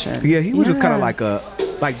Frank Ocean. Yeah, he was just kind of like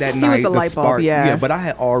that night, was a light bulb, spark. Yeah, but I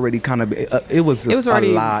had already kind of, it was a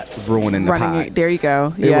lot brewing in the pot. There you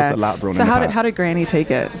go. It was a lot brewing in the pot. So how did Granny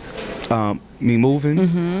take it? Me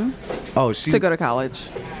moving? Oh, to go to college.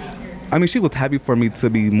 I mean, she was happy for me to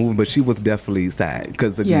be moving, but she was definitely sad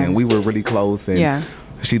because, again, we were really close, and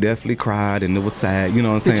she definitely cried, and it was sad. You know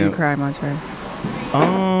what I'm saying? Did you cry, Montre?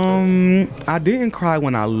 I didn't cry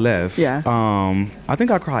when I left. Yeah. I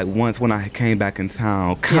think I cried once when I came back in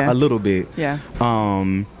town, a little bit. Yeah.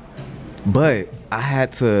 But I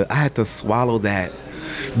had to swallow that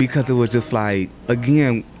because it was just like,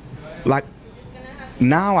 again, like,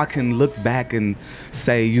 now I can look back and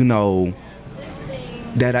say, you know,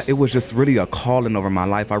 that it was just really a calling over my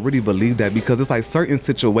life. I really believe that because it's like certain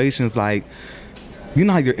situations, like, you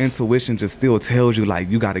know how your intuition just still tells you like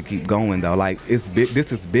you got to keep going though. Like it's big.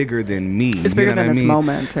 This is bigger than me. It's bigger than this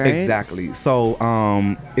moment, right? Exactly. So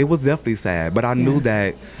it was definitely sad, but I knew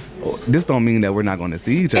that this don't mean that we're not going to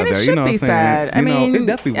see each other. And it should you know be what I'm saying? sad. I mean, it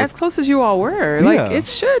definitely was, as close as you all were, like it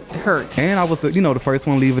should hurt. And I was the first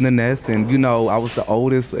one leaving the nest, and I was the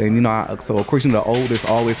oldest, and so of course the oldest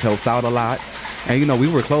always helps out a lot. And we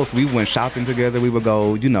were close. We went shopping together. We would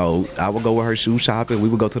go, I would go with her shoe shopping. We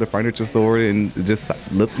would go to the furniture store and just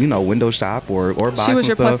look, window shop or buy some stuff. She was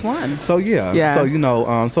your plus one. So yeah.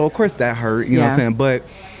 So so of course that hurt. You know what I'm saying? But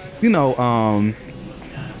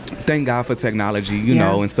thank God for technology,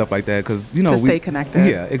 and stuff like that, because to stay connected.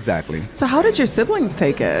 Yeah, exactly. So how did your siblings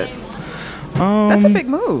take it? That's a big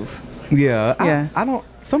move. Yeah. I don't.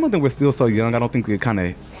 Some of them were still so young. I don't think it kind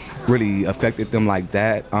of really affected them like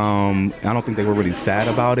that. I don't think they were really sad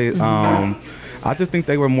about it. I just think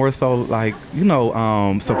they were more so like,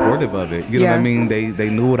 supportive of it. You know what I mean? They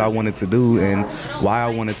knew what I wanted to do and why I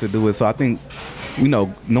wanted to do it. So I think,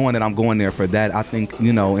 knowing that I'm going there for that, I think,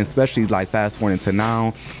 especially like fast forwarding to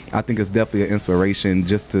now, I think it's definitely an inspiration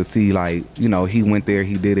just to see like, he went there,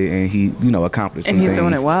 he did it, and he, accomplished some things. And he's things.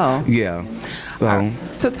 doing it well. Yeah. So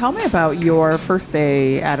So tell me about your first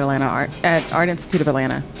day at Art Institute of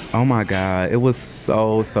Atlanta. Oh my God, it was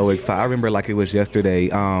so exciting. I remember like it was yesterday.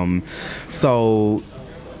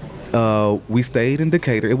 We stayed in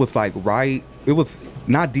Decatur. It was like it was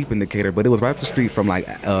not deep in Decatur, but it was right up the street from like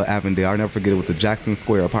Avondale. I'll never forget, it was the Jackson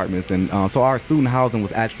Square apartments. And so our student housing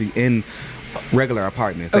was actually in regular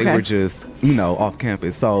apartments. They were just, off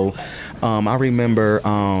campus. So I remember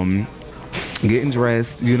getting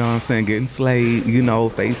dressed, getting slayed,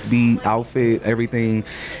 face beat, outfit, everything.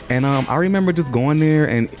 And I remember just going there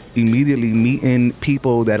and immediately meeting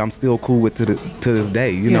people that I'm still cool with to this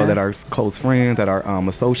day, that are close friends, that are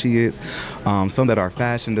associates, some that are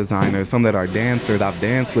fashion designers, some that are dancers. I've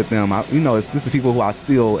danced with them. This is people who I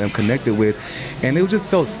still am connected with. And it just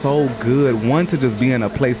felt so good, one, to just be in a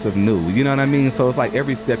place of new, you know what I mean? So it's like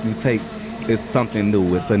every step you take, it's something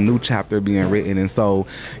new. It's a new chapter being written. And so,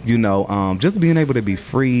 just being able to be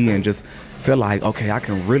free and just feel like, okay, I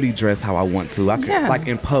can really dress how I want to. I can, like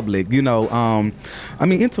in public, I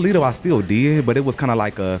mean, in Toledo, I still did, but it was kind of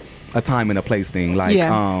like a time and a place thing. Like,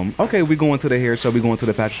 okay, we're going to the hair show, we're going to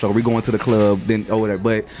the fashion show, we're going to the club, then or whatever.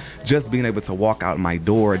 But just being able to walk out my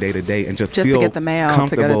door day to day and just feel to get the mail,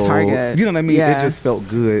 comfortable, to go to Target. You know what I mean? It just felt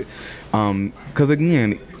good. Because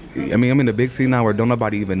again, I mean, I'm in a big city now where don't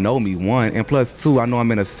nobody even know me, one. And plus, two, I know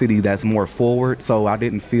I'm in a city that's more forward, so I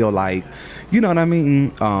didn't feel like, you know what I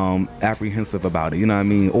mean, apprehensive about it, you know what I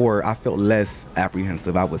mean? Or I felt less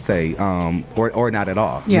apprehensive, I would say, or not at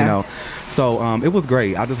all, you know? So it was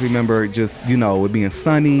great. I just remember just, it being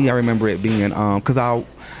sunny. I remember it being, because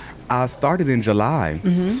I started in July.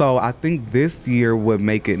 So I think this year would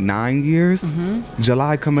make it 9 years.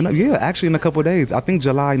 July coming up. Yeah, actually in a couple of days. I think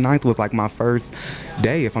July 9th was like my first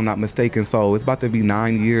day, if I'm not mistaken. So it's about to be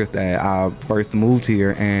 9 years that I first moved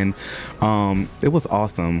here. And it was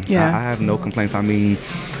awesome. I have no complaints. I mean,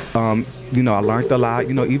 I learned a lot.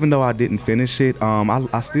 Even though I didn't finish it,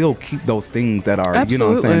 I still keep those things that are, Absolutely. you know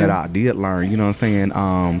what I'm saying, that I did learn. You know what I'm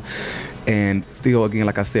saying? And still, again,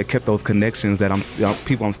 like I said, kept those connections that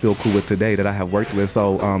people I'm still cool with today that I have worked with.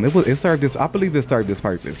 So it served this. I believe it served this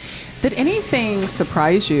purpose. Did anything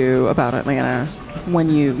surprise you about Atlanta when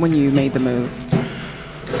you made the move,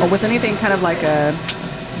 or was anything kind of like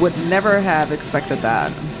would never have expected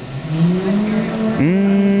that?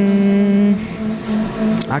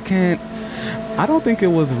 I don't think it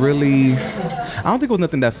was really. I don't think it was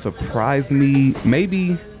nothing that surprised me.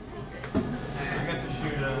 Maybe.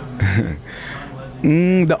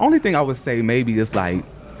 The only thing I would say maybe is like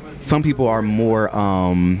some people are more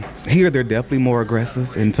here they're definitely more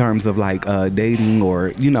aggressive in terms of like dating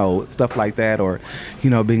or stuff like that, or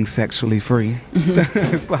being sexually free.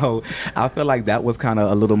 So I feel like that was kind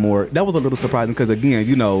of a little surprising, because again,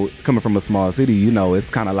 coming from a small city, it's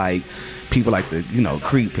kind of like people like to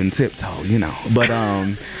creep and tiptoe,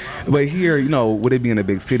 but here, with it being a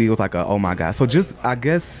big city, it was like oh my God. So just I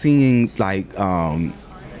guess seeing like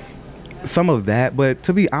some of that. But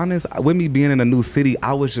to be honest, with me being in a new city,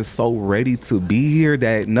 I was just so ready to be here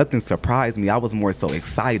that nothing surprised me. I was more so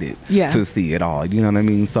excited to see it all. You know what I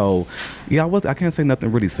mean? So yeah, I can't say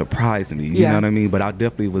nothing really surprised me. You know what I mean? But I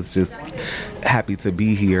definitely was just happy to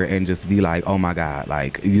be here and just be like, oh my God,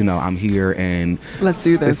 like, I'm here and let's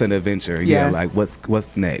do this. It's an adventure. Yeah. Like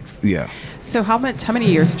what's next? Yeah. So how many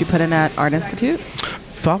years did you put in at Art Institute?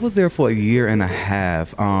 So I was there for a year and a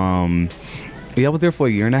half. I was there for a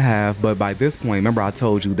year and a half, but by this point, remember I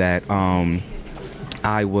told you that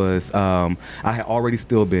I had already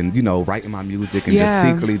still been, writing my music and just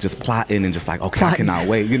secretly just plotting and just like, okay, I cannot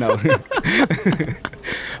wait,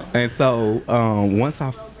 And so once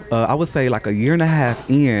I would say like a year and a half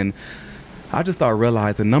in, I just started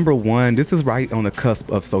realizing, number one, this is right on the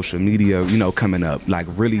cusp of social media, coming up, like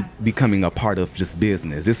really becoming a part of just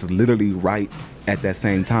business. This is literally right at that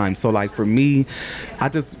same time. So like for me, I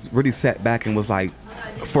just really sat back and was like,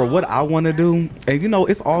 for what I want to do, and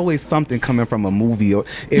it's always something coming from a movie, or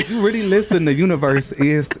if you really listen, the universe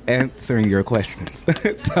is answering your questions.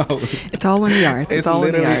 So it's all in the arts. It's all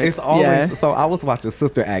in the arts. It's always. So I was watching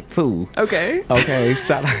Sister Act 2. Okay.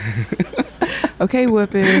 Shout out. Okay,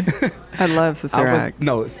 Whoopi. I love Sister Act.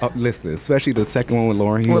 No, listen, especially the second one with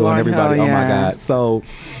Lauryn Hill and everybody. Hill, oh my God. So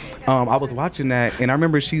I was watching that, and I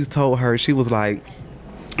remember she told her, she was like,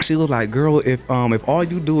 girl, if all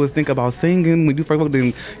you do is think about singing when you first walk,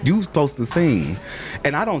 then you supposed to sing.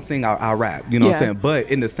 And I don't sing, I rap, what I'm saying? But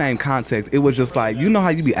in the same context, it was just like, how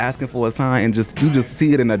you be asking for a sign and you just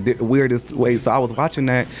see it in the weirdest way. So I was watching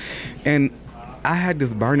that, and I had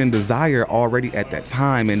this burning desire already at that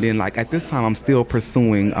time. And then like at this time, I'm still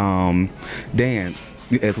pursuing dance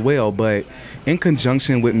as well. But in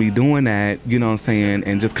conjunction with me doing that, what I'm saying,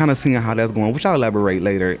 and just kind of seeing how that's going, which I'll elaborate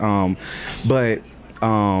later.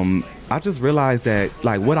 I just realized that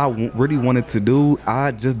like what I really wanted to do,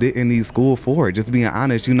 I just didn't need school for it, just being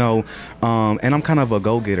honest, and I'm kind of a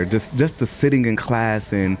go-getter, just the sitting in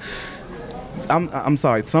class, and I'm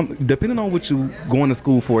sorry, depending on what you going to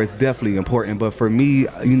school for is definitely important, but for me,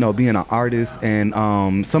 being an artist and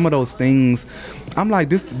some of those things, I'm like,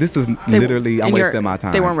 this is literally, I'm wasting my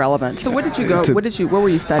time. They weren't relevant. So what did you go, what were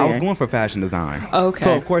you studying? I was going for fashion design. Okay.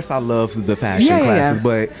 So of course I love the fashion classes,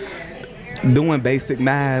 but doing basic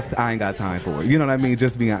math, I ain't got time for it. You know what I mean?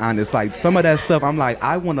 Just being honest. Like some of that stuff, I'm like,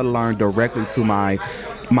 I want to learn directly to my.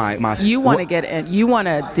 You want to get in. You want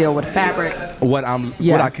to deal with fabrics. What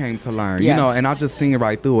I came to learn. And I just seen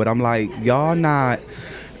right through it. I'm like, y'all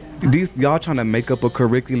trying to make up a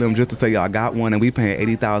curriculum just to say y'all got one and we paying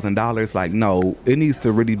 $80,000. Like, no, it needs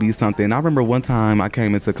to really be something. I remember one time I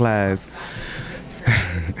came into class.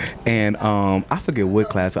 And I forget what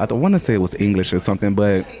class. I want to say it was English or something,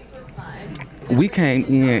 but we came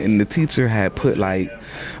in and the teacher had put like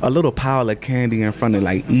a little pile of candy in front of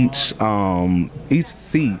like each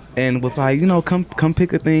seat and was like, come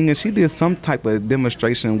pick a thing. And she did some type of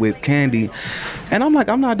demonstration with candy, and I'm like,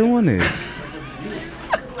 I'm not doing this.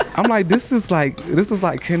 I'm like, this is like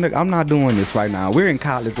kindergarten. I'm not doing this right now. We're in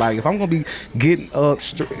college. Like, if I'm gonna be getting up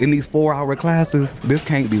in these 4-hour classes, this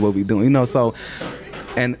can't be what we doing. So.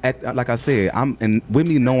 And like I said, with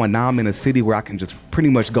me knowing now I'm in a city where I can just pretty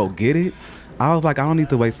much go get it. I was like, I don't need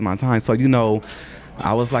to waste my time. So,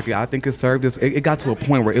 I was like, I think it served this. It got to a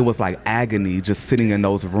point where it was like agony just sitting in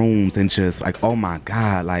those rooms and just like, oh my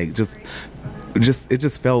God, like it just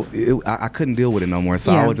felt, I couldn't deal with it no more.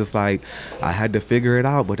 So I was just like, I had to figure it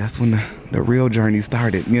out. But that's when the real journey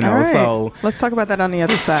started, All right. So let's talk about that on the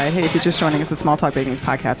other side. Hey, if you're just joining us, the Small Talk Big News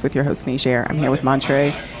podcast with your host, Niger. I'm here with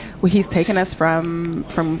Montre. Well, he's taken us from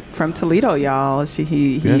Toledo, y'all.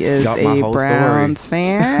 He is a Browns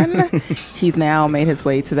fan. He's now made his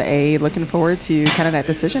way to the A. Looking forward to kind of that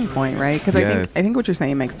decision point, right? Because I think what you're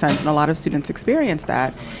saying makes sense, and a lot of students experience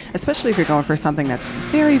that, especially if you're going for something that's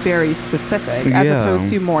very, very specific, as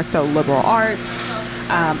opposed to more so liberal arts.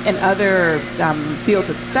 And other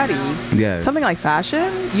fields of study. Something like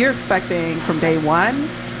fashion, you're expecting from day one.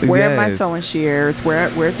 Where are my sewing shears?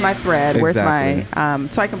 Where's my thread? Where's my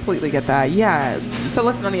so I completely get that. So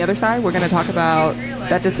listen, on the other side, we're going to talk about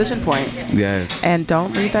that decision point. And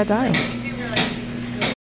don't leave that dial.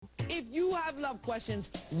 If you have love questions,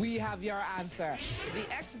 we have your answer.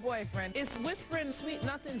 The ex-boyfriend is whispering sweet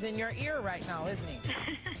nothings in your ear right now, isn't he?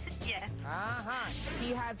 Yeah.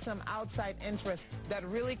 He had some outside interest that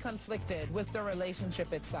really conflicted with the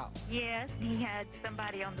relationship itself. Yes, he had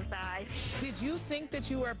somebody on the side. Did you think that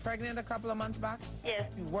you were pregnant a couple of months back? Yes.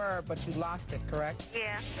 You were, but you lost it, correct?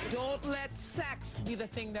 Yeah. Don't let sex be the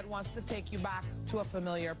thing that wants to take you back to a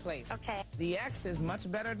familiar place. Okay. The ex is much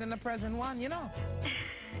better than the present one,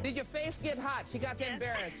 Did your face get hot? She got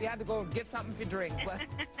embarrassed. She had to go get something to drink. But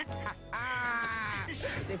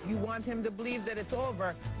if you want him to believe that it's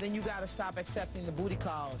over, then you got to stop accepting the booty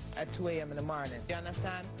calls at 2 a.m. in the morning. You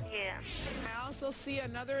understand? Yeah. I also see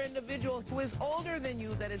another individual who is older than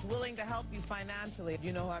you that is willing to help you financially.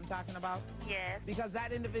 You know who I'm talking about? Yes. Because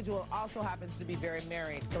that individual also happens to be very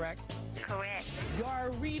married, correct? Correct.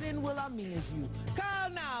 Your reading will amaze you. Call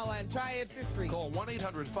now and try it for free. Call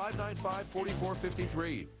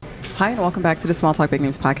 1-800-595-4453. Hi, and welcome back to the Small Talk Big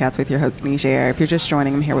Names podcast with your host, Niger. If you're just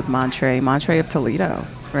joining, I'm here with Montre of Toledo,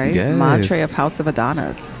 right? Yes. Montre of House of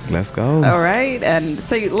Adonis. Let's go. All right. And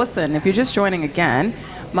so, listen, if you're just joining again,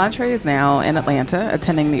 Montre is now in Atlanta,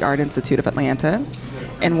 attending the Art Institute of Atlanta,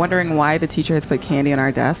 and wondering why the teacher has put candy on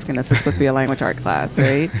our desk, and this is supposed to be a language art class,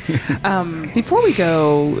 right? Before we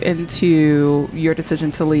go into your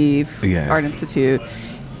decision to leave Art Institute,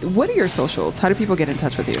 what are your socials? How do people get in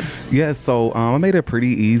touch with you? Yeah, so I made it pretty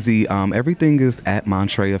easy. Everything is at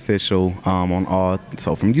Montre Official on all.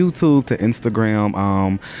 So from YouTube to Instagram.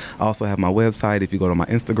 I also have my website. If you go to my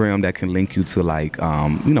Instagram, that can link you to my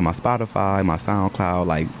Spotify, my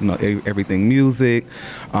SoundCloud, everything music.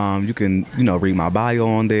 You can read my bio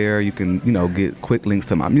on there. You can get quick links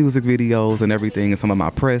to my music videos and everything, and some of my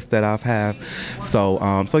press that I've had. So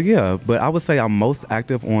yeah. But I would say I'm most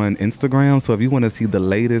active on Instagram. So if you want to see the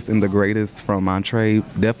latest and the greatest from Montre,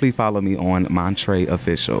 definitely follow me on Montre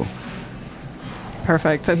Official.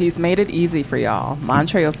 Perfect. So he's made it easy for y'all.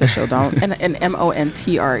 Montre Official. Don't and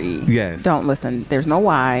Montre. Yes. Don't listen. There's no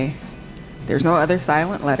Y. There's no other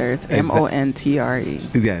silent letters. Montre.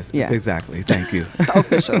 Yes. Yeah. Exactly. Thank you.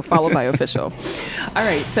 Official, followed by official. All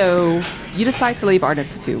right. So you decide to leave Art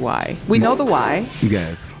Institute. Why? We know the why.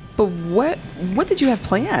 Yes. But what did you have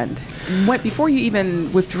planned? Before you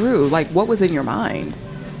even withdrew? What was in your mind?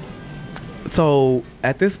 So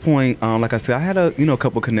at this point, like I said, I had a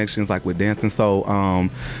couple connections with dancing. So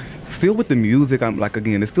still with the music, I'm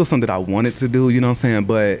again, it's still something that I wanted to do. You know what I'm saying?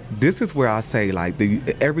 But this is where I say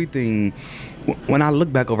everything. When I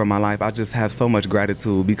look back over my life, I just have so much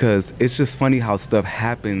gratitude, because it's just funny how stuff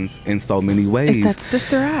happens in so many ways. It's that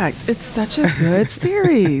Sister Act. It's such a good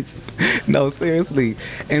series. No, seriously.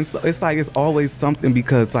 And so it's it's always something,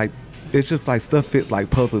 because it's just stuff fits like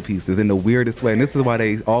puzzle pieces in the weirdest way. And this is why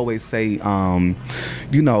they always say, when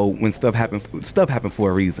stuff happen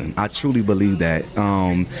for a reason. I truly believe that.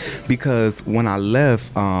 Because when I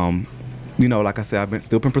left, like I said, I've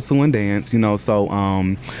still been pursuing dance, so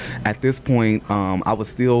at this point, I was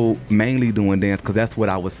still mainly doing dance, because that's what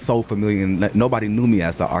I was so familiar in. Nobody knew me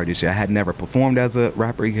as an artist yet. I had never performed as a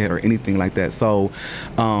rapper yet or anything like that. So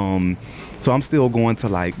so I'm still going to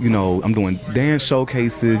I'm doing dance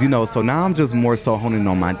showcases, so now I'm just more so honing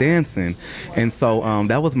on my dancing. And so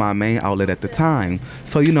that was my main outlet at the time.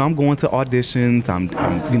 So, I'm going to auditions, I'm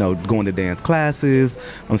going to dance classes,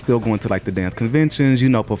 I'm still going to the dance conventions,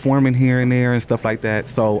 performing here and there and stuff like that.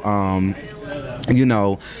 So, I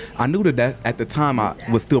knew that at the time I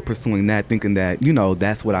was still pursuing that, thinking that,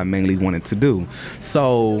 that's what I mainly wanted to do.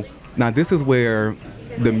 So now this is where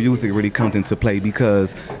the music really comes into play,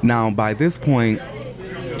 because now by this point,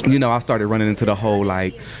 I started running into the whole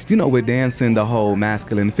with dancing, the whole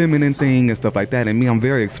masculine, feminine thing and stuff like that. And me, I'm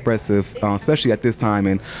very expressive, especially at this time,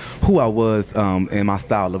 and who I was in my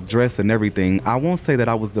style of dress and everything. I won't say that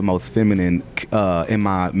I was the most feminine in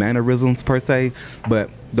my mannerisms per se, but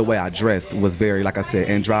the way I dressed was very, like I said,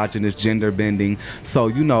 androgynous, gender bending. So,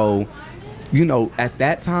 at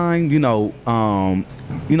that time,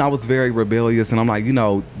 I was very rebellious, and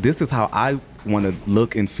I'm this is how I want to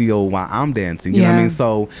look and feel while I'm dancing. You know what I mean?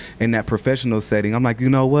 So in that professional setting, I'm you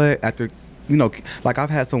know what? After, I've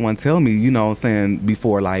had someone tell me,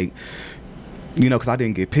 before, because I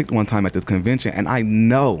didn't get picked one time at this convention, and I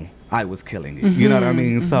know I was killing it. You know what I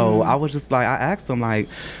mean? Mm-hmm. So I was just I asked him why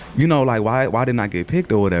didn't I get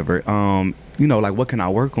picked or whatever? What can I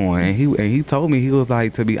work on? And he told me, he was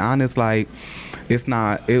to be honest,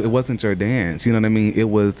 it wasn't your dance. You know what I mean? It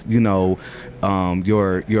was, your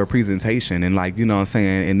presentation. And you know what I'm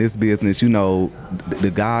saying? In this business,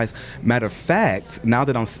 the guys, matter of fact, now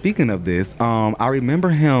that I'm speaking of this, I remember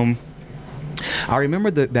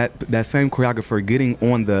that same choreographer getting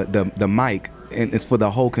on the mic, and it's for the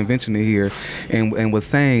whole convention to hear, and was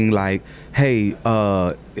saying hey,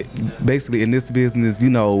 basically in this business, we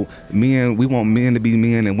want men to be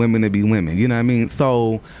men and women to be women. You know what I mean?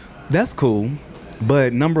 So that's cool.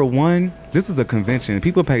 But number one, this is a convention.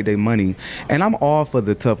 People pay their money, and I'm all for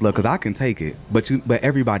the tough love, because I can take it, but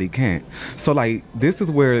everybody can't. So this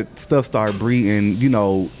is where stuff started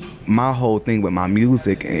breeding, my whole thing with my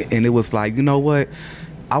music, and it was you know what,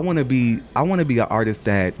 I want to be an artist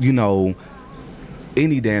that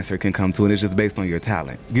any dancer can come to, and it's just based on your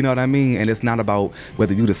talent. You know what I mean? And it's not about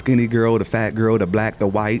whether you the skinny girl, the fat girl, the black, the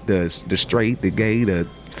white, the straight, the gay, the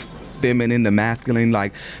feminine, the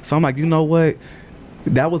masculine. So I'm you know what?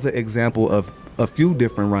 That was an example of a few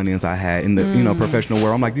different run-ins I had in the professional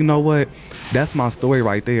world. I'm you know what? That's my story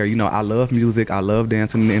right there. I love music, I love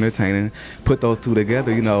dancing and entertaining. Put those two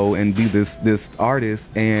together, and be this artist,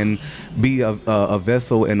 and be a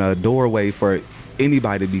vessel and a doorway for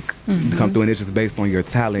anybody to come through, and it's just based on your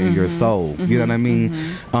talent and your soul. You know what I mean?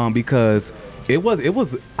 Because it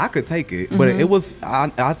was I could take it, but it was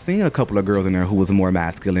I seen a couple of girls in there who was more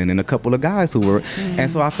masculine, and a couple of guys who were, and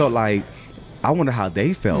so I felt like, I wonder how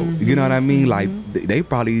they felt. You know what I mean? Like they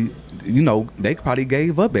probably, you know, they probably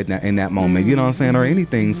gave up in that moment. You know what I'm saying, or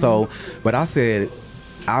anything. So, but I said,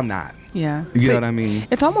 I'm not. Yeah. You know what I mean?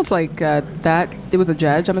 It's almost like that. It was a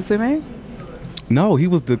judge, I'm assuming. No, he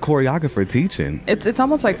was the choreographer teaching. It's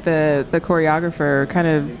almost like the choreographer kind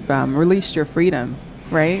of released your freedom,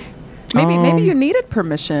 right? Maybe you needed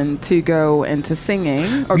permission to go into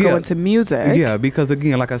singing or go into music. Yeah, because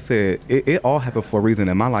again, like I said, it all happened for a reason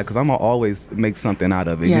in my life, because I'm going to always make something out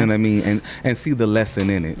of it. You know what I mean? And see the lesson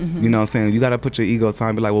in it. You know what I'm saying? You got to put your ego aside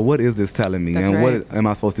and be like, well, what is this telling me? That's and right. what am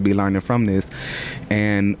I supposed to be learning from this?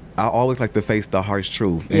 And I always like to face the harsh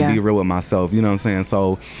truth and be real with myself. You know what I'm saying?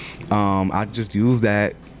 So I just use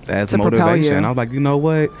that as motivation. I was like, you know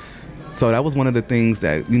what? So that was one of the things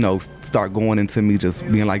that, you know, start going into me just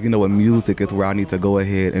being like, you know what, music is where I need to go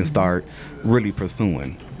ahead and start really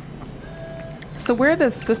pursuing. So where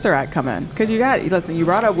does Sister Act come in? Because you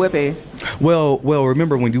brought up Whippy. Well,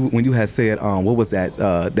 remember when you had said, what was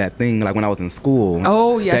that thing, like when I was in school?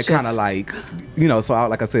 Oh, yes. That kind of like, you know, so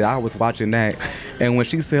like I said, I was watching that. And when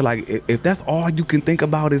she said, like, if that's all you can think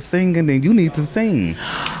about is singing, then you need to sing.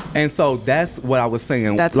 And so that's what I was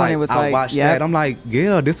saying. That's like, when it was I watched that. I'm like,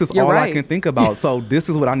 yeah, this is all I can think about. So this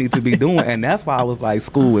is what I need to be doing. And that's why I was like,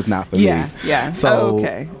 school is not for me. Yeah. So,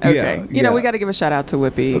 okay. Yeah, you know, we got to give a shout out to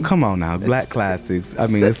Whippy. Come on now, Black classics. I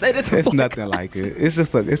mean, it's nothing like it. It's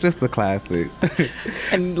just a classic.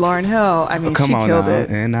 And Lauryn Hill, I mean, Come she on killed now. it.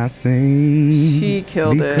 And I sing. She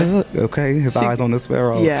killed it. Okay, his eyes on the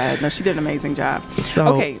sparrow. Yeah, no, she did an amazing job. So,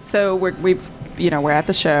 okay, so we're at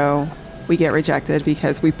the show. We get rejected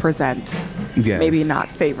because we present maybe not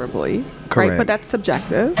favorably, correct, right? But that's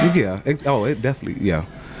subjective. Yeah. It definitely, yeah.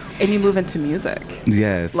 And you move into music.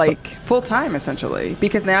 Yes. Like full time, essentially,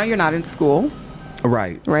 because now you're not in school.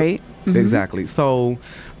 Right. Right. So, exactly. So,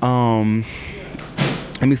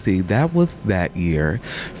 let me see. That was that year.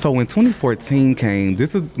 So when 2014 came,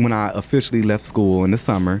 this is when I officially left school in the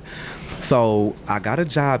summer. So I got a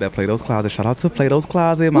job at Plato's Closet. Shout out to Plato's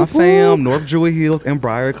Closet, my fam, North Druid Hills and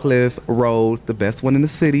Briarcliff Roads, the best one in the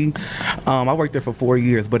city. I worked there for 4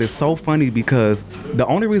 years, but it's so funny because the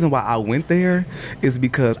only reason why I went there is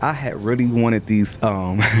because I had really wanted these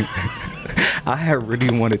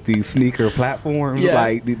sneaker platforms,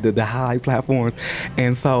 like the high platforms.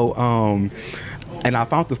 And so and I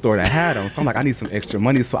found the store that had them. So I'm like, I need some extra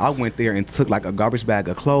money. So I went there and took like a garbage bag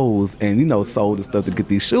of clothes and, you know, sold the stuff to get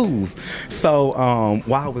these shoes. So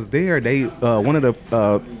while I was there, they one of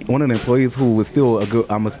the employees who was still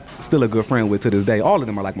still a good friend with to this day. All of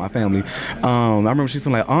them are like my family. I remember she was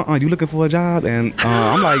like, you looking for a job? And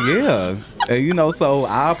I'm like, yeah. And, you know, so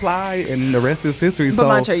I applied and the rest is history. But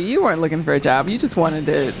Montre, you weren't looking for a job. You just wanted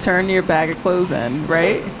to turn your bag of clothes in,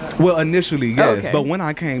 right? Well, initially, yes. Okay. But when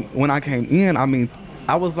I came in, I mean,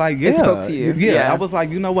 I was like, yeah. It spoke to you. Yeah. I was like,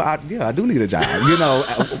 you know what? I do need a job, you know.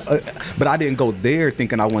 But I didn't go there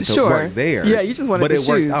thinking I wanted to work there. Yeah, you just wanted the shoes.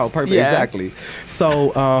 But it worked out perfect. Yeah. Exactly. So,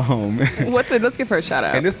 let's give her a shout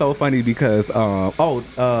out. And it's so funny because,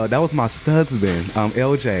 that was my studsman,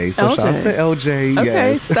 LJ. So shout out to LJ. Okay,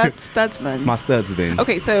 yes. Studsman. My studsman.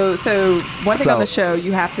 Okay, so one thing on the show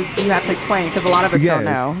you have to explain because a lot of us don't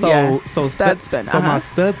know. So studsman. So my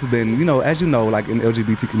studsman, you know, as you know, like in the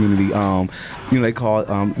LGBT community, you know, they call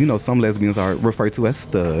you know, some lesbians are referred to as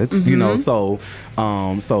studs. You know, so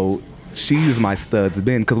she's my studs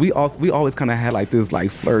bin because we always kind of had like this like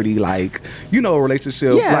flirty like, you know,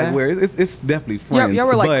 relationship like where it's definitely friends. Y'all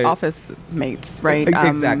were like office mates, right?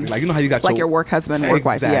 Exactly. Like, you know how you got like your work husband, work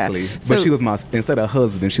wife. Exactly. Yeah. But she was instead of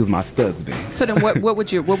husband, she was my studs bin. So then what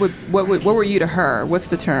were you to her? What's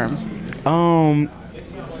the term?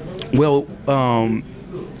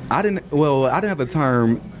 I didn't have a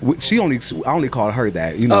term. I only called her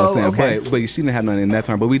that, you know what I'm saying? Okay. But she didn't have nothing in that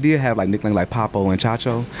term. But we did have like nicknames like Papo and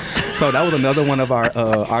Chacho. So that was another one of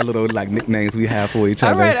our little like nicknames we have for each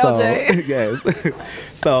other. All right, so, LJ. Yes.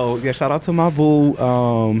 So yeah, shout out to my boo.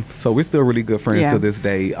 So we're still really good friends to this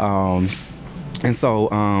day. And so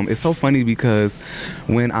it's so funny because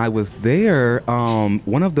when I was there,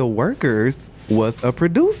 one of the workers was a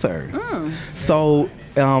producer. So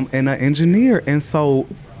and an engineer. And so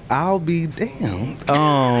I'll be damned.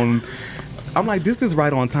 I'm like, this is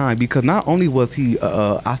right on time because not only was he,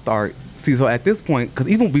 so at this point, because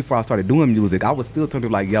even before I started doing music, I was still telling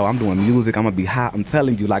people like, yo, I'm doing music, I'm gonna be hot, I'm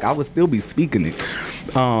telling you, like I would still be speaking it.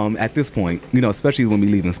 At this point, you know, especially when we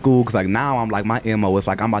leaving school, because like now I'm like my MO is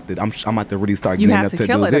like I'm about to really start You getting have up to to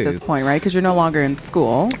kill do it at this point, right? Because you're no longer in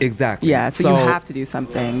school. Exactly. Yeah, so you have to do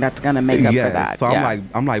something that's gonna make up for that. So yeah.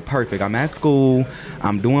 I'm like perfect. I'm at school.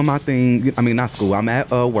 I'm doing my thing. I mean, not school. I'm at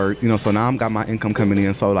work. You know, so now I'm got my income coming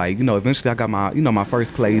in. So like, you know, eventually I got my, you know, my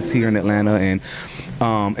first place here in Atlanta, and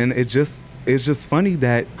it's just funny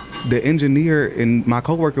that the engineer and my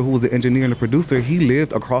coworker, who was the engineer and the producer, he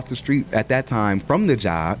lived across the street at that time from the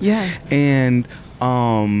job. Yeah. And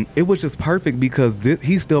it was just perfect because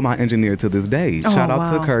he's still my engineer to this day. Shout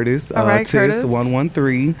out to Curtis. All right, Curtis.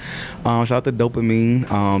 113. Shout out to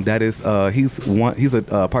Dopamine. That is he's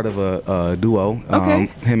a part of a duo. Okay.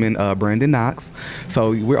 Him and Brandon Knox.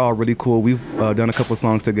 So we're all really cool. We've done a couple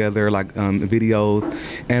songs together, like videos,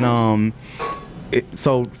 and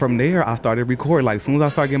so from there, I started recording. Like, as soon as I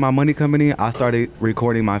started getting my money coming in, I started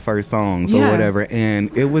recording my first songs or whatever.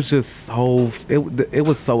 And it was just so, it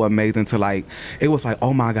was so amazing to like, it was like,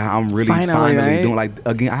 oh my God, I'm really finally right? doing, like,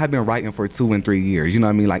 again, I had been writing for 2 and 3 years, you know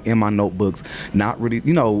what I mean? Like in my notebooks, not really,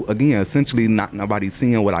 you know, again, essentially not nobody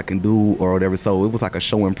seeing what I can do or whatever. So it was like a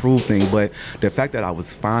show and prove thing. But the fact that I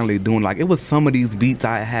was finally doing, like, it was some of these beats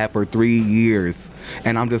I had for 3 years.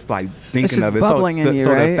 And I'm just like thinking of it. So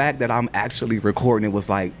the fact that I'm actually recording, it was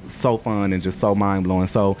like so fun and just so mind blowing.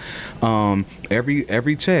 So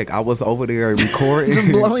every check I was over there recording,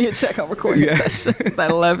 just blowing a check on recording sessions. I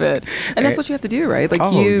love it, and that's what you have to do, right? Like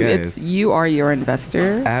you are your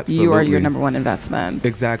investor. Absolutely. You are your number one investment.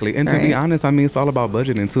 Exactly. And to be honest, I mean, it's all about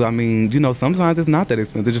budgeting too. I mean, you know, sometimes it's not that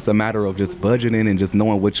expensive. It's just a matter of just budgeting and just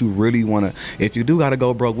knowing what you really want to. If you do got to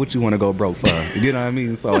go broke, what you want to go broke for? You know what I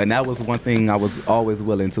mean? So, and that was one thing I was always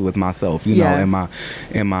willing to with myself, you know,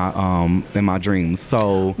 in my dreams.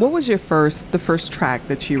 So, what was the first track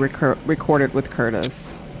that you recorded with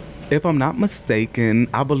Curtis? If I'm not mistaken,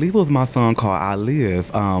 I believe it was my song called I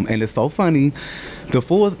Live. And it's so funny. The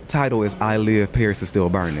full title is I Live, Paris is Still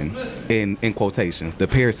Burning. In quotations. The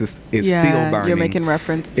Paris is still burning. You're making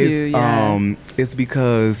reference to, it's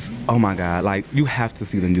because, oh my God, like, you have to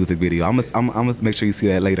see the music video. I'm gonna make sure you see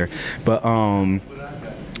that later. But,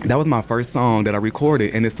 that was my first song that I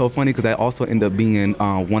recorded, and it's so funny because that also ended up being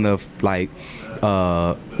one of my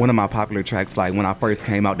popular tracks, like when I first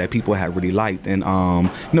came out, that people had really liked, and you know,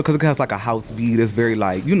 because it has like a house beat, it's very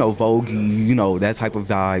like, you know, voguey, you know, that type of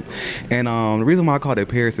vibe. And the reason why I called it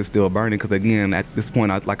Paris is Still Burning, because again, at this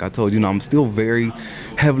point, like I told you, know, I'm still very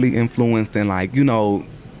heavily influenced, and like, you know,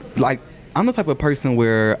 like, I'm the type of person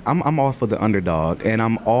where I'm all for the underdog, and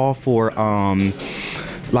I'm all for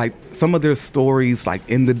like some of their stories, like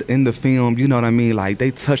in the film, you know what I mean? Like, they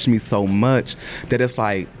touched me so much that it's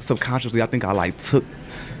like subconsciously I think I like took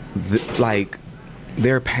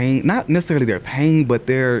their pain, not necessarily their pain, but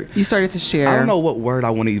you started to share. I don't know what word I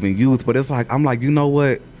want to even use, but it's like, I'm like, you know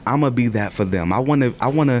what? I'm gonna be that for them. I wanna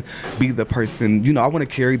be the person, you know, I wanna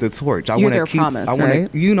carry the torch. I wanna keep promise, right?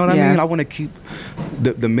 You know what I mean? I wanna keep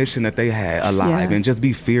the mission that they had alive, and just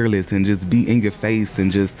be fearless and just be in your face and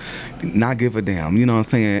just not give a damn, you know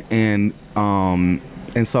what I'm saying? And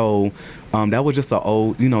so that was just an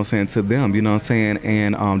old, you know what I'm saying, to them, you know what I'm saying?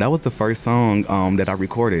 And that was the first song that I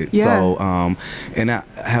recorded. Yeah. So, and I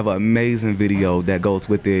have an amazing video that goes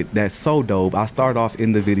with it that's so dope. I start off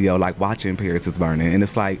in the video, like, watching Paris is Burning. And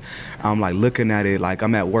it's like, I'm like looking at it, like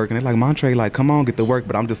I'm at work, and they're like, Montre, like, come on, get to work.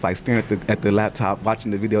 But I'm just like staring at the laptop,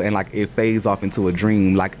 watching the video, and like it fades off into a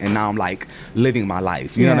dream. Like, and now I'm like living my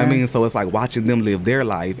life. You know what I mean? So it's like watching them live their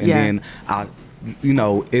life. And then you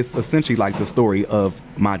know, it's essentially like the story of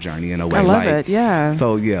my journey in a way. I love it, yeah.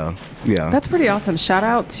 So, yeah. That's pretty awesome. Shout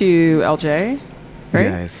out to LJ, right?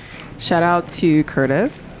 Yes. Shout out to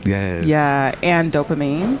Curtis. Yes. Yeah, and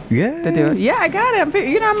Dopamine. Yeah. To do it. Yeah, I got it.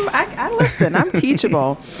 You know, I listen. I'm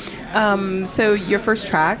teachable. So your first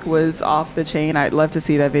track was Off the Chain. I'd love to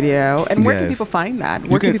see that video. And where can people find that?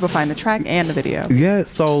 Where can people find the track and the video? Yeah,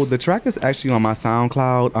 so the track is actually on my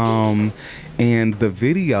SoundCloud. And the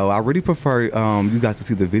video, I really prefer you guys to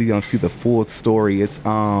see the video and see the full story. It's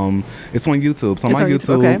on YouTube. So I'm on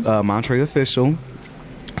YouTube, okay. Montre Official.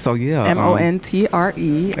 So yeah,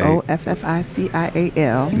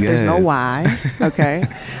 MONTREOFFICIAL. Yes. There's no Y. Okay.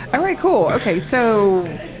 All right. Cool. Okay. So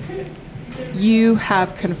you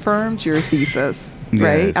have confirmed your thesis,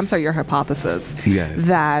 right? Yes. I'm sorry, your hypothesis. Yes.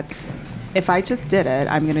 That if I just did it,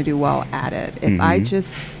 I'm going to do well at it. If I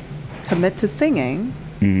just commit to singing.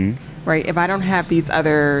 Right, if I don't have these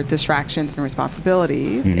other distractions and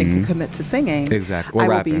responsibilities and can commit to singing, exactly, or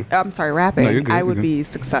rapping. Rapping. No, you're good, I would be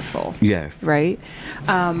successful. Yes. Right.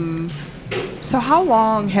 So how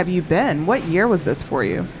long have you been? What year was this for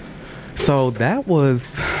you? So that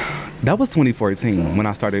was That was 2014 when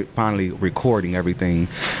I started finally recording everything.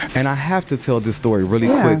 And I have to tell this story really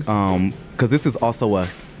quick, because this is also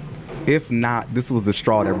if not, this was the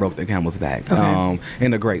straw that broke the camel's back,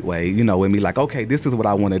 in a great way, you know, with me like, okay, this is what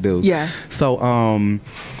I want to do. Yeah. So,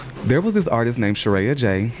 there was this artist named Sharaya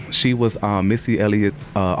J. She was Missy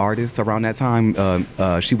Elliott's artist around that time.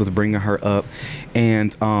 She was bringing her up.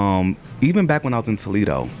 And even back when I was in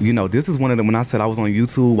Toledo, you know, this is one of them, when I said I was on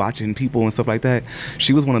YouTube watching people and stuff like that,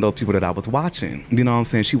 she was one of those people that I was watching. You know what I'm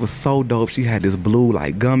saying? She was so dope. She had this blue,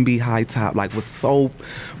 like, Gumby high top, like, was so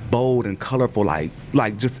bold and colorful, like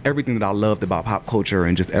just everything that I loved about pop culture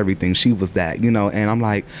and just everything. She was that, you know, and I'm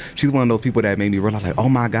like, she's one of those people that made me realize, like, oh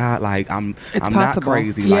my God, like, I'm not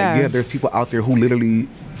crazy. Like, yeah, there's people out there who literally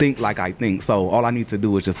think like I think. So all I need to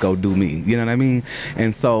do is just go do me. You know what I mean?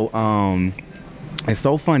 And so, it's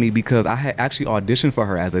so funny because I had actually auditioned for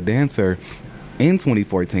her as a dancer in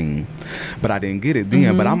 2014, but I didn't get it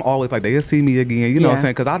then. But I'm always like, they'll see me again, you know what I'm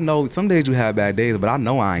saying? Because I know some days you have bad days, but I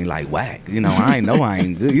know I ain't like whack, you know. I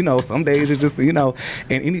ain't good, you know. Some days it's just, you know,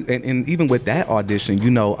 and even with that audition,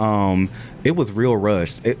 you know, it was real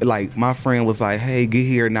rushed. Like, my friend was like, hey, get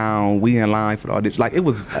here now, we in line for the audition. Like, it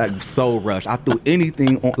was so rushed. I threw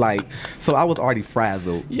anything on, like, so I was already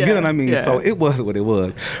frazzled, you know what I mean? So it was what it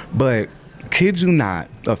was. But kid you not,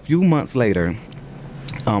 a few months later,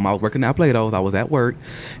 I was working at Plato's. I was at work,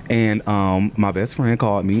 and my best friend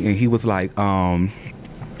called me, and he was like, Sharaya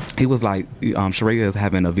is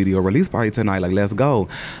having a video release party tonight. Like, let's go.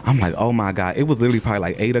 I'm like, oh my God. It was literally probably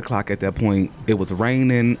like 8 o'clock at that point. It was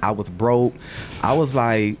raining. I was broke. I was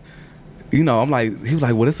like, you know, I'm like, he was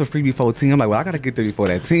like, well, it's a free before 10. I'm like, well, I got to get there before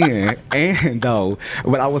that 10. And though,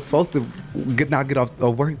 but I was supposed to not get off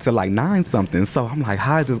of work till like 9 something. So I'm like,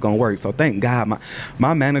 how is this going to work? So thank God,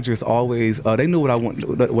 my managers always, they knew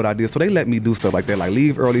what I did. So they let me do stuff like that, like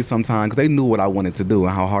leave early sometimes, because they knew what I wanted to do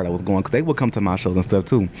and how hard I was going, because they would come to my shows and stuff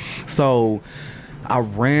too. So I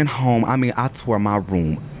ran home. I mean, I tore my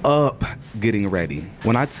room up getting ready.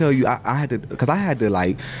 When I tell you, I had to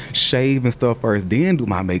like shave and stuff first, then do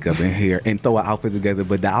my makeup and hair and throw an outfit together.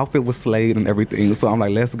 But the outfit was slayed and everything. So I'm like,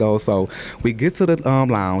 let's go. So we get to the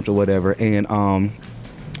lounge or whatever, and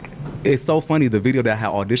it's so funny, the video that I had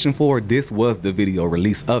auditioned for, this was the video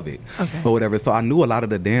release of it, or whatever. So I knew a lot of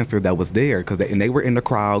the dancers that was there, and they were in the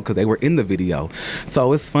crowd because they were in the video.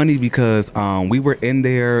 So it's funny because we were in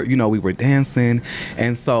there, you know, we were dancing,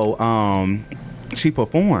 and so she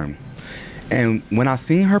performed. And when I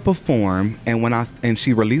seen her perform, and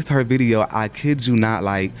she released her video, I kid you not,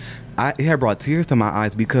 like, it had brought tears to my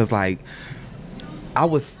eyes, because like, I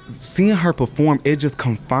was seeing her perform, it just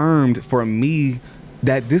confirmed for me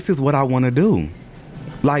that this is what I want to do.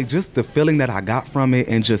 Like, just the feeling that I got from it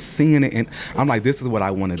and just seeing it, and I'm like, this is what I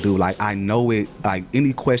want to do. Like, I know it, like,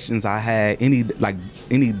 any questions I had, any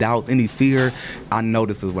doubts, any fear, I know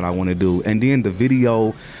this is what I want to do. And then the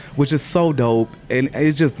video, which is so dope, and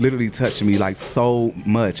it just literally touched me, like, so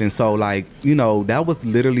much. And so, like, you know, that was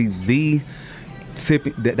literally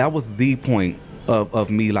that was the point of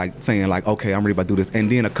me, like, saying, like, okay, I'm ready to do this.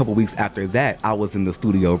 And then a couple weeks after that, I was in the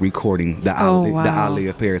studio recording the Alley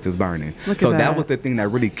of Paris is Burning. So that was the thing that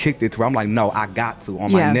really kicked it to where I'm like, no, I got to.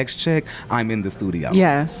 On my next check, I'm in the studio.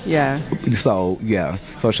 Yeah. So, yeah.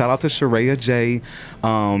 So shout out to Sharaya J.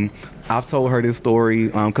 I've told her this story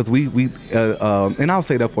because we and I'll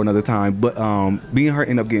say that for another time, but me and her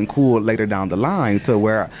end up getting cool later down the line, to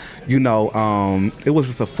where, you know, it was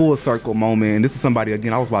just a full circle moment. And this is somebody,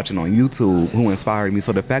 again, I was watching on YouTube, who inspired me.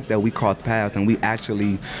 So the fact that we crossed paths and we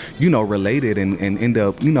actually, you know, related and end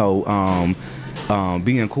up, you know,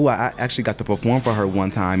 being cool. I actually got to perform for her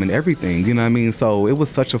one time and everything, you know what I mean? So it was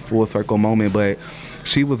such a full circle moment, but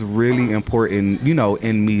she was really important, you know,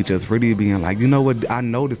 in me just really being like, you know what, I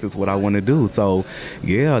know this is what I want to do. So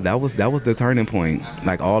yeah, that was the turning point.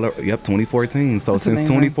 Like 2014. So that's since amazing.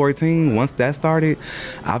 2014, once that started,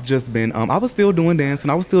 I've just been, I was still doing dancing.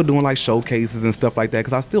 I was still doing like showcases and stuff like that,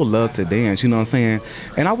 because I still love to dance, you know what I'm saying?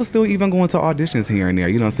 And I was still even going to auditions here and there,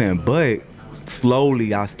 you know what I'm saying? But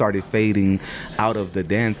slowly I started fading out of the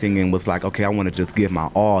dancing and was like, okay, I want to just give my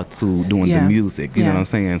all to doing the music, you know what I'm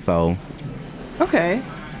saying? So okay,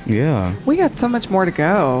 yeah, we got so much more to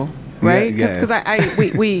go, right? Because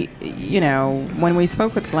we you know, when we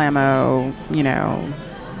spoke with Glamo, you know,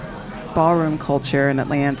 ballroom culture in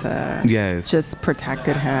Atlanta just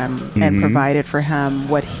protected him and provided for him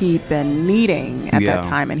what he'd been needing at that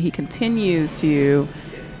time, and he continues to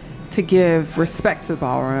give respect to the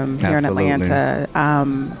ballroom here in Atlanta,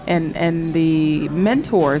 and the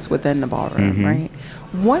mentors within the ballroom, right?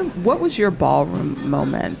 What was your ballroom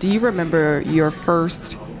moment? Do you remember your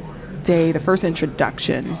first day, the first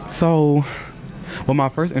introduction? So Well, my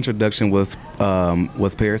first introduction was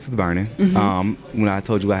Paris is Burning. When I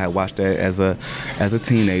told you I had watched that as a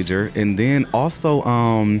teenager, and then also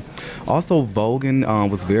voguing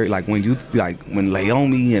was very like when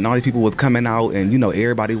Laomi and all these people was coming out, and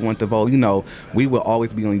everybody wanted to vogue. We would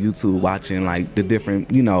always be on YouTube watching like the different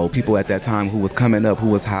people at that time who was coming up, who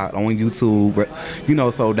was hot on YouTube.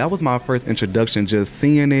 So that was my first introduction, just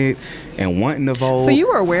seeing it and wanting to vogue. So you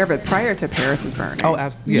were aware of it prior to Paris is Burning? Oh,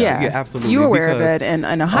 yeah, absolutely. You were aware of it in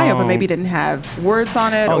Ohio, but maybe didn't have words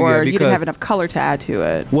on it, or you didn't have enough color to add to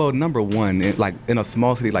it. Well, number one, in a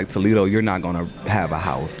small city like Toledo, you're not going to have a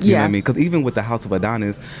house. You know what I mean? Because even with the House of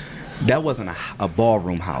Adonis, that wasn't a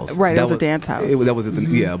ballroom house. Right, it was a dance house. That was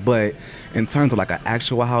just but in terms of like an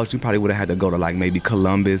actual house, you probably would have had to go to like maybe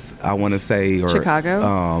Columbus, I want to say, or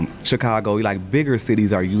Chicago. Chicago. Like bigger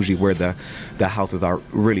cities are usually where the houses are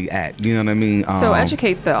really at. You know what I mean? So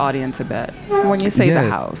educate the audience a bit when you say the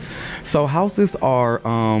house. So houses are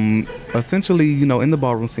essentially, in the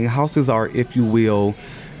ballroom scene, houses are, if you will,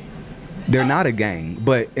 they're not a gang,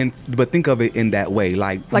 but think of it in that way,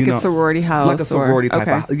 like a sorority house, like a sorority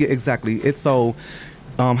type of, yeah, exactly. It's so.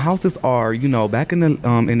 Houses are, back in the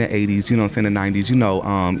 80s, the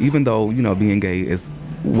 90s, even though, being gay is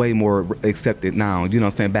way more accepted now,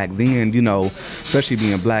 back then, especially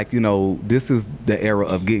being black, this is the era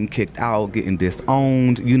of getting kicked out, getting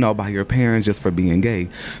disowned, by your parents just for being gay.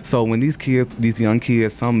 So when these young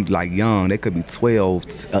kids, some like young, they could be 12,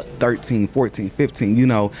 13, 14,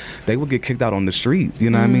 15, they would get kicked out on the streets,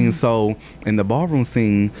 what I mean? So in the ballroom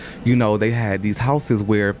scene, they had these houses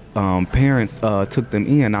where parents took them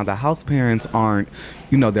in. Now the house parents aren't,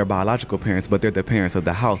 their biological parents, but they're the parents of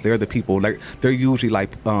the house. They're the people, like they're usually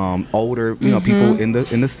like older, people in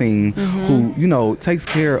the scene who, takes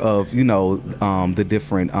care of, the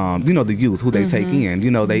different, the youth who they take in.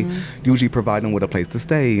 They usually provide them with a place to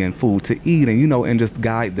stay and food to eat, and and just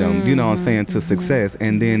guide them, to success.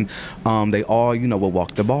 And then they all, will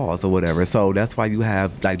walk the balls or whatever. So that's why you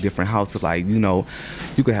have like different houses, like you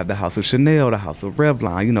could have the House of Chanel, the House of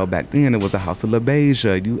Revlon. Back then it was the House of La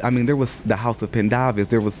Beija. There was the House of Pendavis.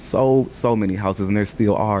 There was so many houses, and there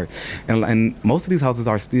still are, and most of these houses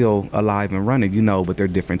are still alive and running, but they're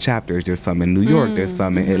different chapters. There's some in New York, there's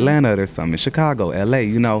some in Atlanta, there's some in Chicago,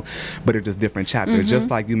 LA, but they're just different chapters. Just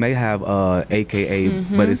like you may have AKA,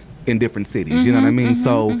 but it's in different cities, you know what I mean?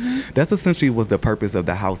 So that's essentially was the purpose of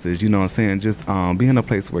the houses, just being a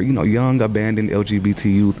place where, young, abandoned LGBT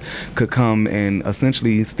youth could come and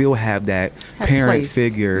essentially still have that parent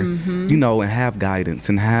figure, and have guidance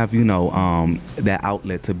and have, that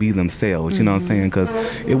outlet to be themselves, you know what I'm saying? Because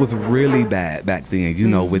it was really bad back then,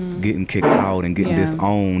 with getting kicked out and getting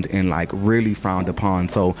disowned and like really frowned upon.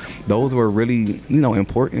 So those were really,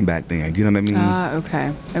 important back then, you know what I mean?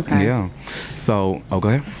 Okay. Yeah. So, go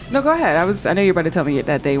ahead. No, go ahead. I know you're about to tell me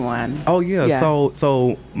that day one. Oh yeah.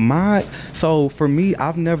 So for me,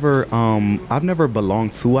 I've never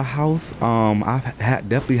belonged to a house.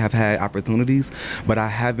 Definitely have had opportunities, but I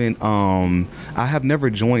have never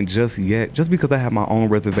joined just yet, just because I have my own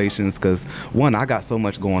reservations. Because one, I got so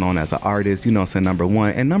much going on as an artist, number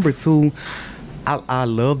one, and number two, I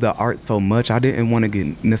love the art so much. I didn't want to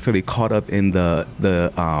get necessarily caught up in the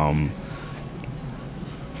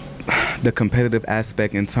competitive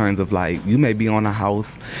aspect, in terms of like, you may be on a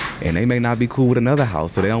house and they may not be cool with another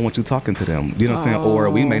house, so they don't want you talking to them, you know what I'm saying? Or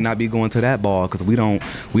we may not be going to that ball because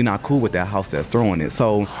we not cool with that house that's throwing it.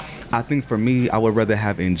 So I think for me, I would rather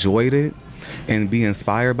have enjoyed it and be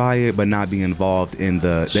inspired by it, but not be involved in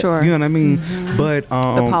the sure. You know what I mean? But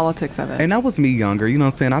the politics of it. And that was me younger, you know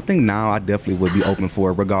what I'm saying? I think now I definitely would be open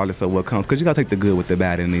for it, regardless of what comes, because you gotta take the good with the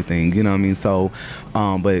bad and anything, you know what I mean? So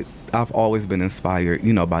but I've always been inspired,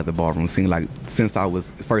 by the ballroom scene, like since I was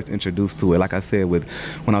first introduced to it. Like I said, when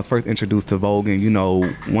I was first introduced to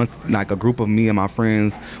voguing, once like a group of me and my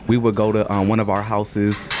friends, we would go to one of our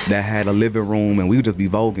houses that had a living room, and we would just be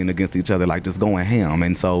voguing against each other, like just going ham.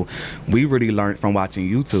 And so we really learned from watching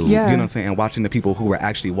YouTube, you know what I'm saying, and watching the people who were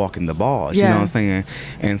actually walking the balls, you know what I'm saying?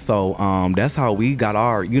 And so that's how we got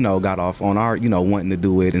got off on our, wanting to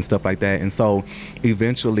do it and stuff like that. And so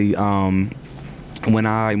eventually, when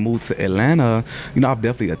I moved to Atlanta, I've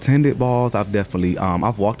definitely attended balls. I've definitely,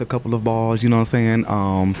 I've walked a couple of balls, you know what I'm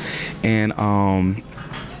saying?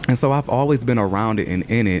 And so I've always been around it and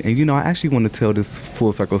in it. And, I actually want to tell this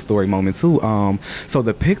full circle story moment too. So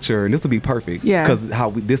the picture, and this would be perfect, because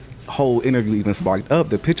this whole interview even sparked up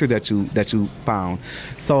the picture that you found.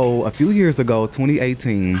 So a few years ago,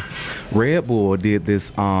 2018, Red Bull did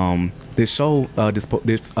this show,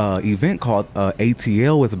 this event called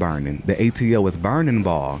ATL is Burning. The ATL is Burning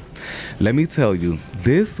ball. Let me tell you,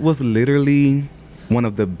 this was literally one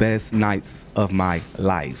of the best nights of my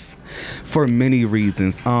life for many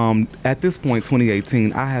reasons. At this point,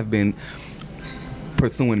 2018, I have been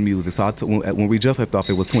pursuing music. So when we just left off,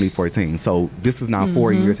 it was 2014. So this is now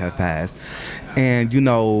 4 years have passed. And,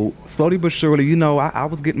 slowly but surely, I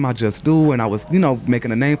was getting my just due, and I was,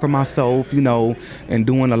 making a name for myself, and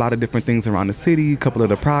doing a lot of different things around the city, a couple of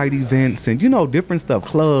the Pride events and, different stuff,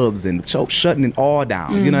 clubs and shutting it all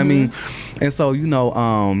down, you know what I mean? And so,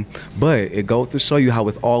 but it goes to show you how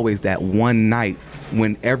it's always that one night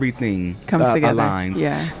when everything comes together. Aligns.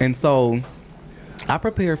 Yeah. And so I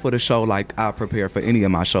prepare for the show like I prepare for any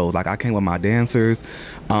of my shows. Like I came with my dancers.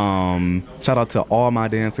 Shout out to all my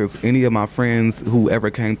dancers, any of my friends who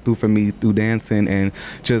ever came through for me through dancing and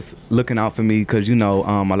just looking out for me because, a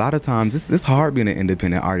lot of times it's hard being an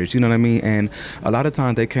independent artist, you know what I mean? And a lot of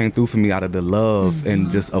times they came through for me out of the love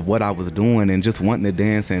and just of what I was doing and just wanting to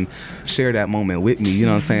dance and share that moment with me, you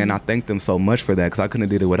know what I'm saying? I thank them so much for that because I couldn't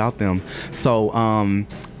have did it without them. So,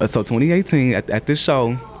 2018 at this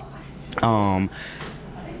show,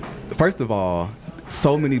 first of all,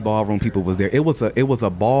 so many ballroom people was there. It was a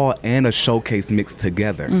ball and a showcase mixed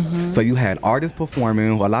together. So you had artists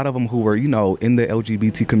performing, a lot of them who were, in the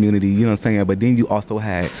LGBT community, you know what I'm saying? But then you also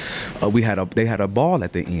had, they had a ball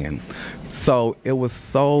at the end. So it was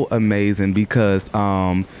so amazing because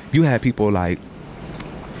you had people like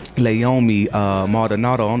Leomi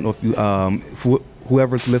Maldonado. I don't know if you,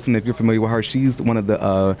 whoever's listening, if you're familiar with her, she's one of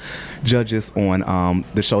the judges on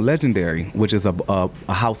the show Legendary, which is a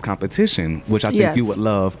house competition, which I think you would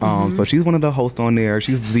love. So she's one of the hosts on there.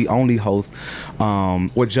 She's the only host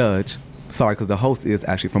or judge. Sorry, because the host is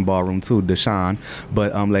actually from Ballroom too, Deshawn.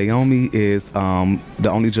 But Leomi is the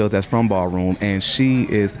only judge that's from Ballroom, and she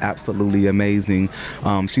is absolutely amazing.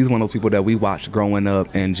 She's one of those people that we watched growing up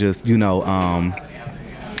and just,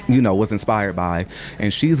 was inspired by,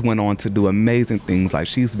 and she's went on to do amazing things. Like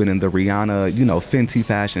she's been in the Rihanna, Fenty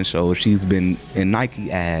fashion show. She's been in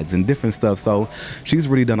Nike ads and different stuff. So she's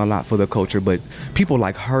really done a lot for the culture. But people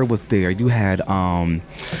like her was there. You had Andre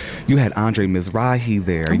Mizrahi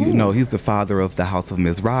there. He's the father of the House of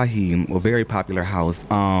Mizrahi, a very popular house.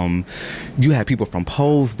 You had people from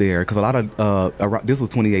Pose there because a lot of this was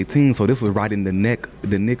 2018, so this was right in the nick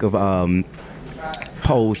of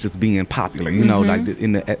Pose just being popular, like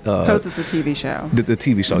in the Pose is a TV show. The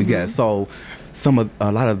TV show, yeah. So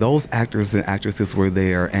a lot of those actors and actresses were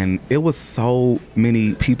there, and it was so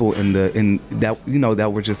many people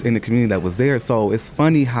that were just in the community that was there. So it's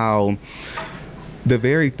funny how the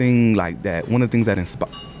very thing like that, one of the things that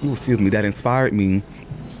inspired me,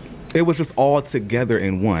 it was just all together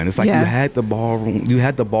in one. It's like you had the ballroom, you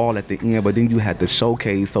had the ball at the end, but then you had the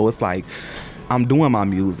showcase. So it's like, I'm doing my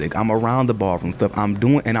music. I'm around the ballroom stuff.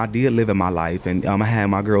 And I did live in my life. And I had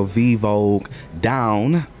my girl V Vogue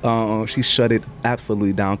down. She shut it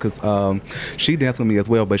absolutely down because she danced with me as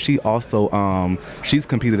well. But she also, she's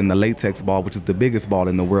competed in the latex ball, which is the biggest ball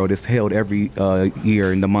in the world. It's held every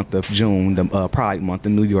year in the month of June, the Pride month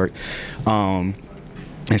in New York.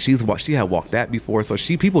 And she had walked that before, so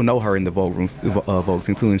people know her in the Vogue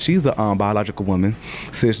scene too. And she's a biological woman,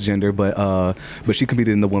 cisgender, but she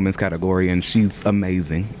competed in the women's category, and she's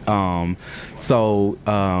amazing. That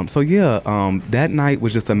night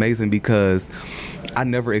was just amazing because I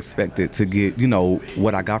never expected to get,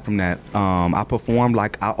 what I got from that. I performed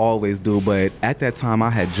like I always do, but at that time I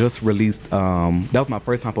had just released, that was my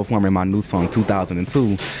first time performing my new song,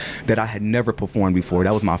 2002, that I had never performed before.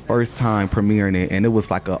 That was my first time premiering it, and it was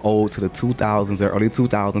like an ode to the 2000s or early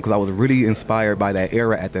 2000s because I was really inspired by that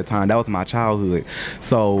era at that time. That was my childhood.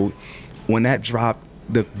 So when that dropped,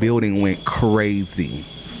 the building went crazy.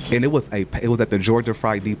 And it was at the Georgia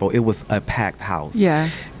Freight Depot. It was a packed house. Yeah.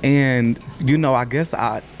 And I guess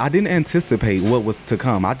I didn't anticipate what was to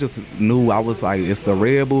come. I just knew, I was like, it's the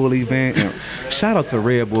Red Bull event. And shout out to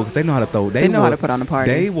Red Bull because they know how to throw. They know how to put on a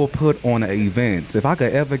party. They will put on an event. If I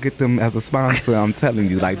could ever get them as a sponsor, I'm telling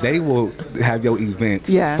you, like they will have your events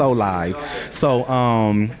so live. So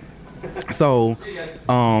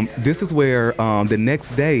this is where the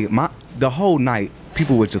next day, the whole night,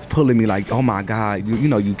 people were just pulling me like, oh my God,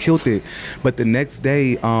 you killed it. But the next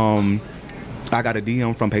day, I got a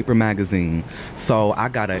DM from Paper Magazine. So I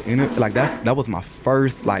got that was my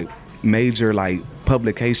first like major like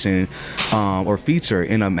publication or feature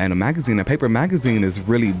in a magazine. And Paper Magazine is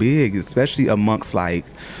really big, especially amongst like,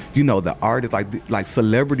 the artists, like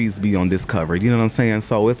celebrities be on this cover. You know what I'm saying?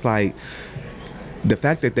 So it's like, the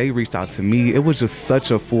fact that they reached out to me, it was just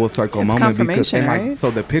such a full circle moment because, and like,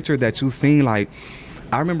 so the picture that you seen, like,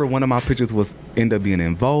 I remember one of my pictures ended up being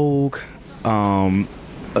in Vogue.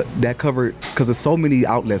 that covered, because there's so many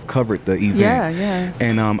outlets covered the event. Yeah.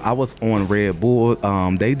 And I was on Red Bull.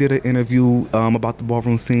 They did an interview about the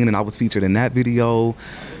ballroom scene, and I was featured in that video.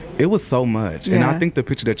 It was so much. And I think the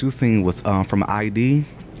picture that you seen was from ID,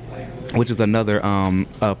 which is another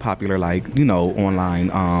popular, like, you know,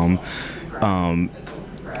 online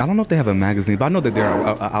I don't know if they have a magazine, but I know that they're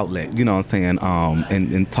an outlet, you know what I'm saying,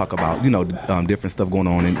 and talk about, you know, different stuff going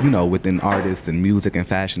on, and, you know, within artists and music and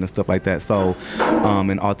fashion and stuff like that. So,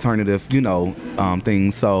 and alternative, you know,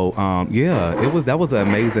 things. So, that was an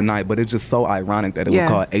amazing night, but it's just so ironic that it was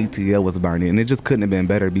called ATL was burning, and it just couldn't have been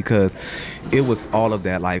better because it was all of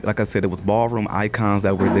that. Like I said, it was ballroom icons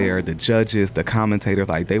that were there, the judges, the commentators,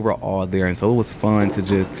 like they were all there, and so it was fun to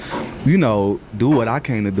just, you know, do what I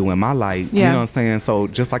came to do in my life. You know what I'm saying? So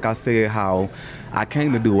just like I said, how I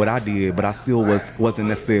came to do what I did, but I still wasn't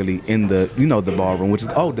necessarily in the, you know, the ballroom, which is,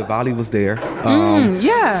 Diwali was there.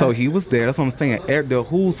 So he was there. That's what I'm saying. The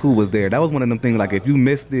who's who was there. That was one of them things, like, if you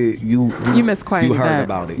missed it, you missed quite you heard that.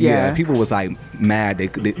 about it. Yeah. People was like mad they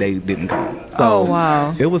didn't come. So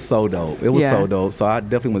wow. It was so dope. It was so dope. So I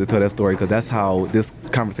definitely want to tell that story because that's how this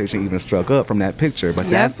conversation even struck up, from that picture. But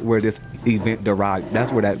that's where this event derived.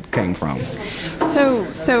 That's where that came from.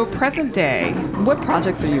 So present day, what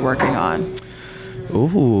projects are you working on?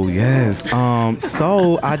 Ooh, yes.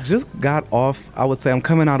 So I just got off. I would say I'm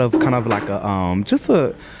coming out of kind of like a just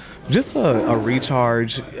a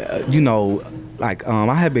recharge. You know, like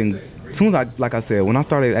I had been. As soon as like I said, when I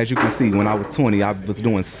started, as you can see, when I was 20, I was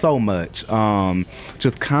doing so much.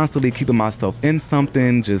 Just constantly keeping myself in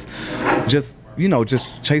something. Just you know,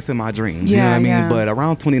 just chasing my dreams. You know what I mean? But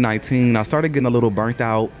around 2019, I started getting a little burnt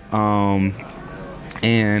out.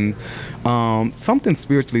 And something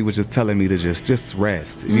spiritually was just telling me to just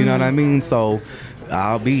rest. You know what I mean? So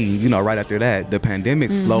I'll be, you know, right after that, the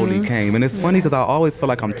pandemic slowly came. And it's funny because I always feel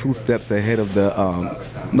like I'm 2 steps ahead of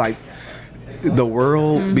the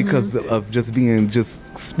world because of just being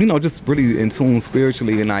you know, just really in tune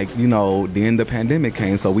spiritually. And like, you know, then the pandemic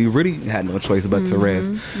came, so we really had no choice but to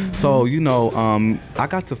rest. So, you know, I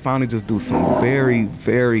got to finally just do some very,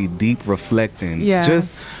 very deep reflecting,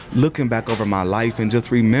 just looking back over my life and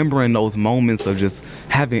just remembering those moments of just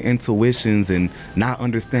having intuitions and not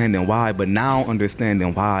understanding why, but now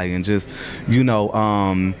understanding why, and just, you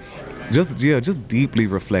know, just deeply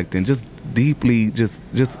reflecting, just deeply just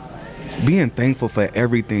being thankful for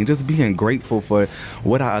everything, just being grateful for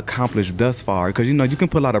what I accomplished thus far. Because, you know, you can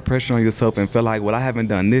put a lot of pressure on yourself and feel like, well, I haven't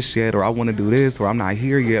done this yet, or I want to do this, or I'm not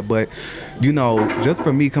here yet. But, you know, just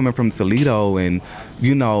for me coming from Toledo and,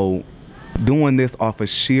 you know, doing this off of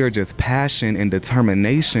sheer just passion and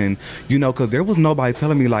determination, you know, because there was nobody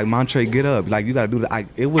telling me like, Montre, get up, like you gotta do that.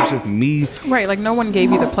 It was just me. Right, like no one gave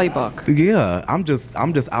you the playbook. Yeah, I'm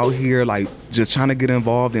just out here like just trying to get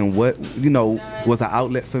involved in what, you know, was an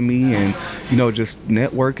outlet for me, and, you know, just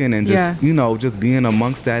networking and just you know, just being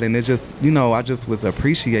amongst that. And it just, you know, I just was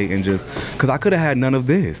appreciating, just because I could have had none of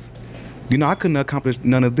this. You know, I couldn't accomplish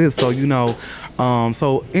none of this. So, you know,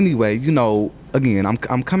 so anyway, you know, again, I'm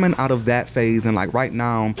coming out of that phase, and like right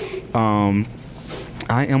now, I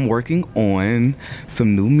am working on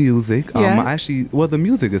some new music. The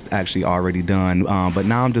music is actually already done, but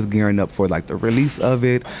now I'm just gearing up for like the release of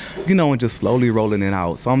it, you know, and just slowly rolling it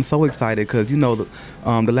out. So I'm so excited because, you know,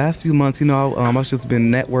 the last few months, you know, I've just been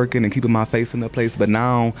networking and keeping my face in the place, but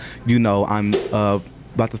now, you know, I'm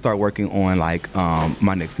about to start working on like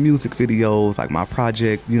my next music videos, like my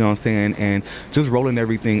project, you know what I'm saying, and just rolling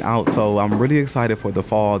everything out. So I'm really excited for the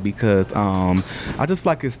fall because I just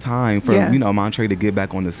feel like it's time for, you know, Montre to get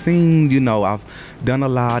back on the scene. You know, I've done a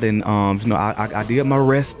lot, and you know, I did my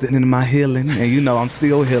resting and my healing, and, you know, I'm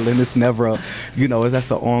still healing. It's never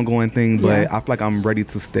that's an ongoing thing, but I feel like I'm ready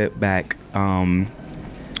to step back. I'm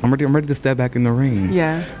ready to step back in the ring.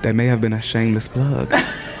 Yeah. That may have been a shameless plug.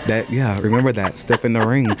 Remember that, step in the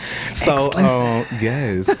ring. So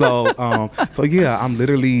yes. So yeah, I'm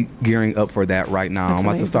literally gearing up for that right now. I'm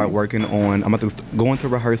about to start working on, I'm about to go into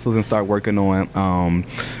rehearsals and start working on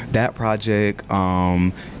that project.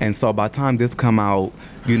 And so by the time this come out,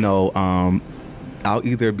 you know, I'll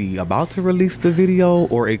either be about to release the video,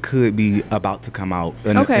 or it could be about to come out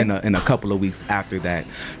in a couple of weeks after that.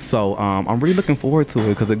 So I'm really looking forward to it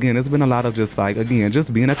because, again, it's been a lot of just like, again,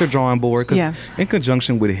 just being at the drawing board, because in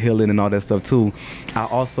conjunction with healing and all that stuff too, I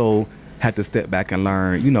also had to step back and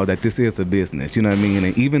learn, that this is a business, you know what I mean?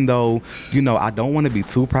 And even though, I don't want to be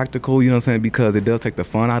too practical, you know what I'm saying, because it does take the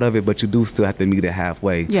fun out of it, but you do still have to meet it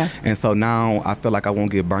halfway. Yeah. And so now I feel like I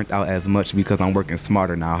won't get burnt out as much because I'm working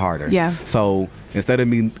smarter, not harder. Yeah. So instead of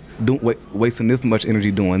me wasting this much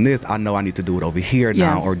energy doing this, I know I need to do it over here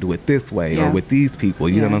now, or do it this way, or with these people,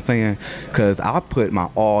 you know what I'm saying? Because I put my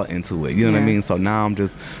all into it, you know what I mean? So now I'm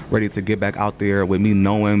just ready to get back out there with me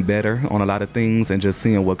knowing better on a lot of things and just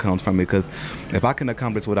seeing what comes from it. Because if I can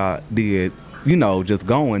accomplish what I did, just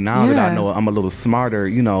going now that I know I'm a little smarter,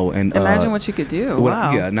 and imagine what you could do.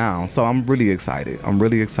 Wow. Yeah, now. So I'm really excited.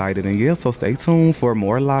 And so stay tuned for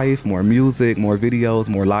more life, more music, more videos,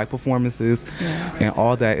 more live performances, and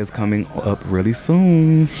all that is coming up really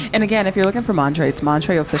soon. And again, if you're looking for Montre, it's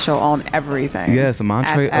Montre Official on everything. Yes,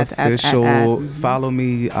 Montre Official. Follow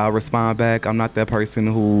me. I'll respond back. I'm not that person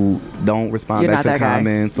who don't respond back to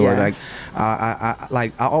comments or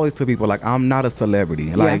I always tell people, like, I'm not a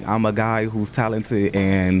celebrity. Like, I'm a guy who's talented,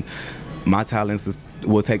 and my talents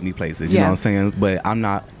will take me places, you know what I'm saying? But I'm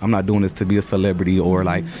not doing this to be a celebrity or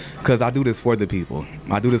like, because I do this for the people.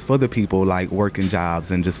 Like working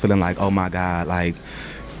jobs and just feeling like, oh my God, like,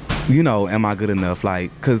 am I good enough?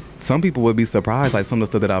 Like, because some people would be surprised, like some of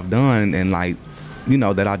the stuff that I've done and like,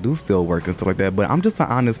 that I do still work and stuff like that. But I'm just an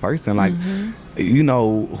honest person. Like,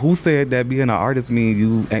 who said that being an artist means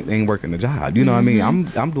you ain't working the job? You know what I mean?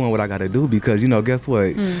 I'm doing what I got to do because, guess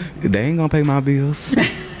what? They ain't gonna pay my bills.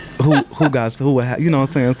 who will have, you know what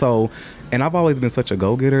I'm saying? So, and I've always been such a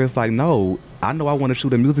go-getter. It's like, no, I know I want to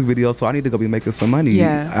shoot a music video, so I need to go be making some money.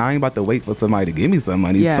 Yeah. I ain't about to wait for somebody to give me some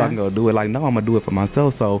money so I can go do it. Like, no, I'm gonna do it for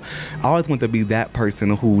myself. So I always want to be that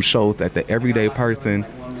person who shows that the everyday person,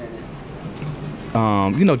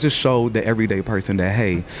 just show the everyday person that,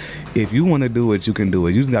 hey, if you want to do it, you can do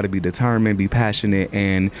it. You just got to be determined, be passionate,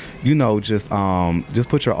 and just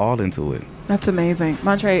put your all into it. That's amazing.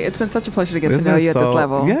 Montre, it's been such a pleasure to get to know you at this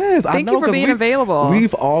level. Yes, Thank you for being available.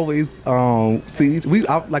 We've always,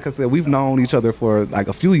 like I said, we've known each other for like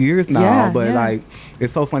a few years now, but like,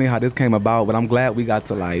 it's so funny how this came about, but I'm glad we got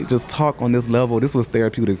to like just talk on this level. This was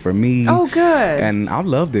therapeutic for me. Oh, good. And I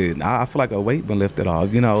loved it. I feel like a weight been lifted off,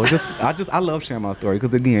 I love sharing my story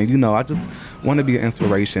because again, I just want to be an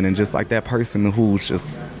inspiration and just like that person who's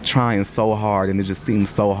just trying so hard and it just seems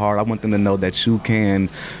so hard. I want them to know that you can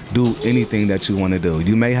do anything that you want to do.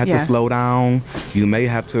 You may have to slow down. You may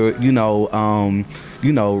have to,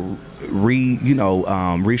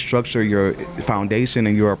 restructure your foundation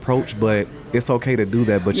and your approach, but it's okay to do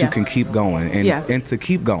that, but you can keep going and to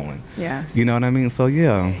keep going. Yeah. You know what I mean? So,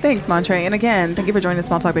 yeah. Thanks, Montre. And again, thank you for joining the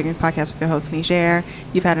Small Talk Big Names podcast with your host, Niger.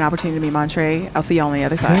 You've had an opportunity to meet Montre. I'll see you all on the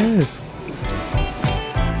other side. Yes.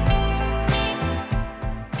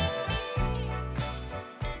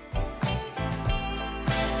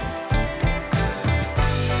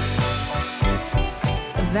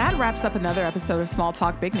 That wraps up another episode of Small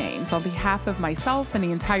Talk Big Names. On behalf of myself and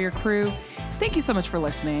the entire crew, thank you so much for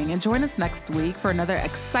listening, and join us next week for another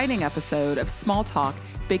exciting episode of Small Talk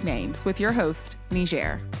Big Names with your host,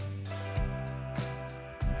 Niger.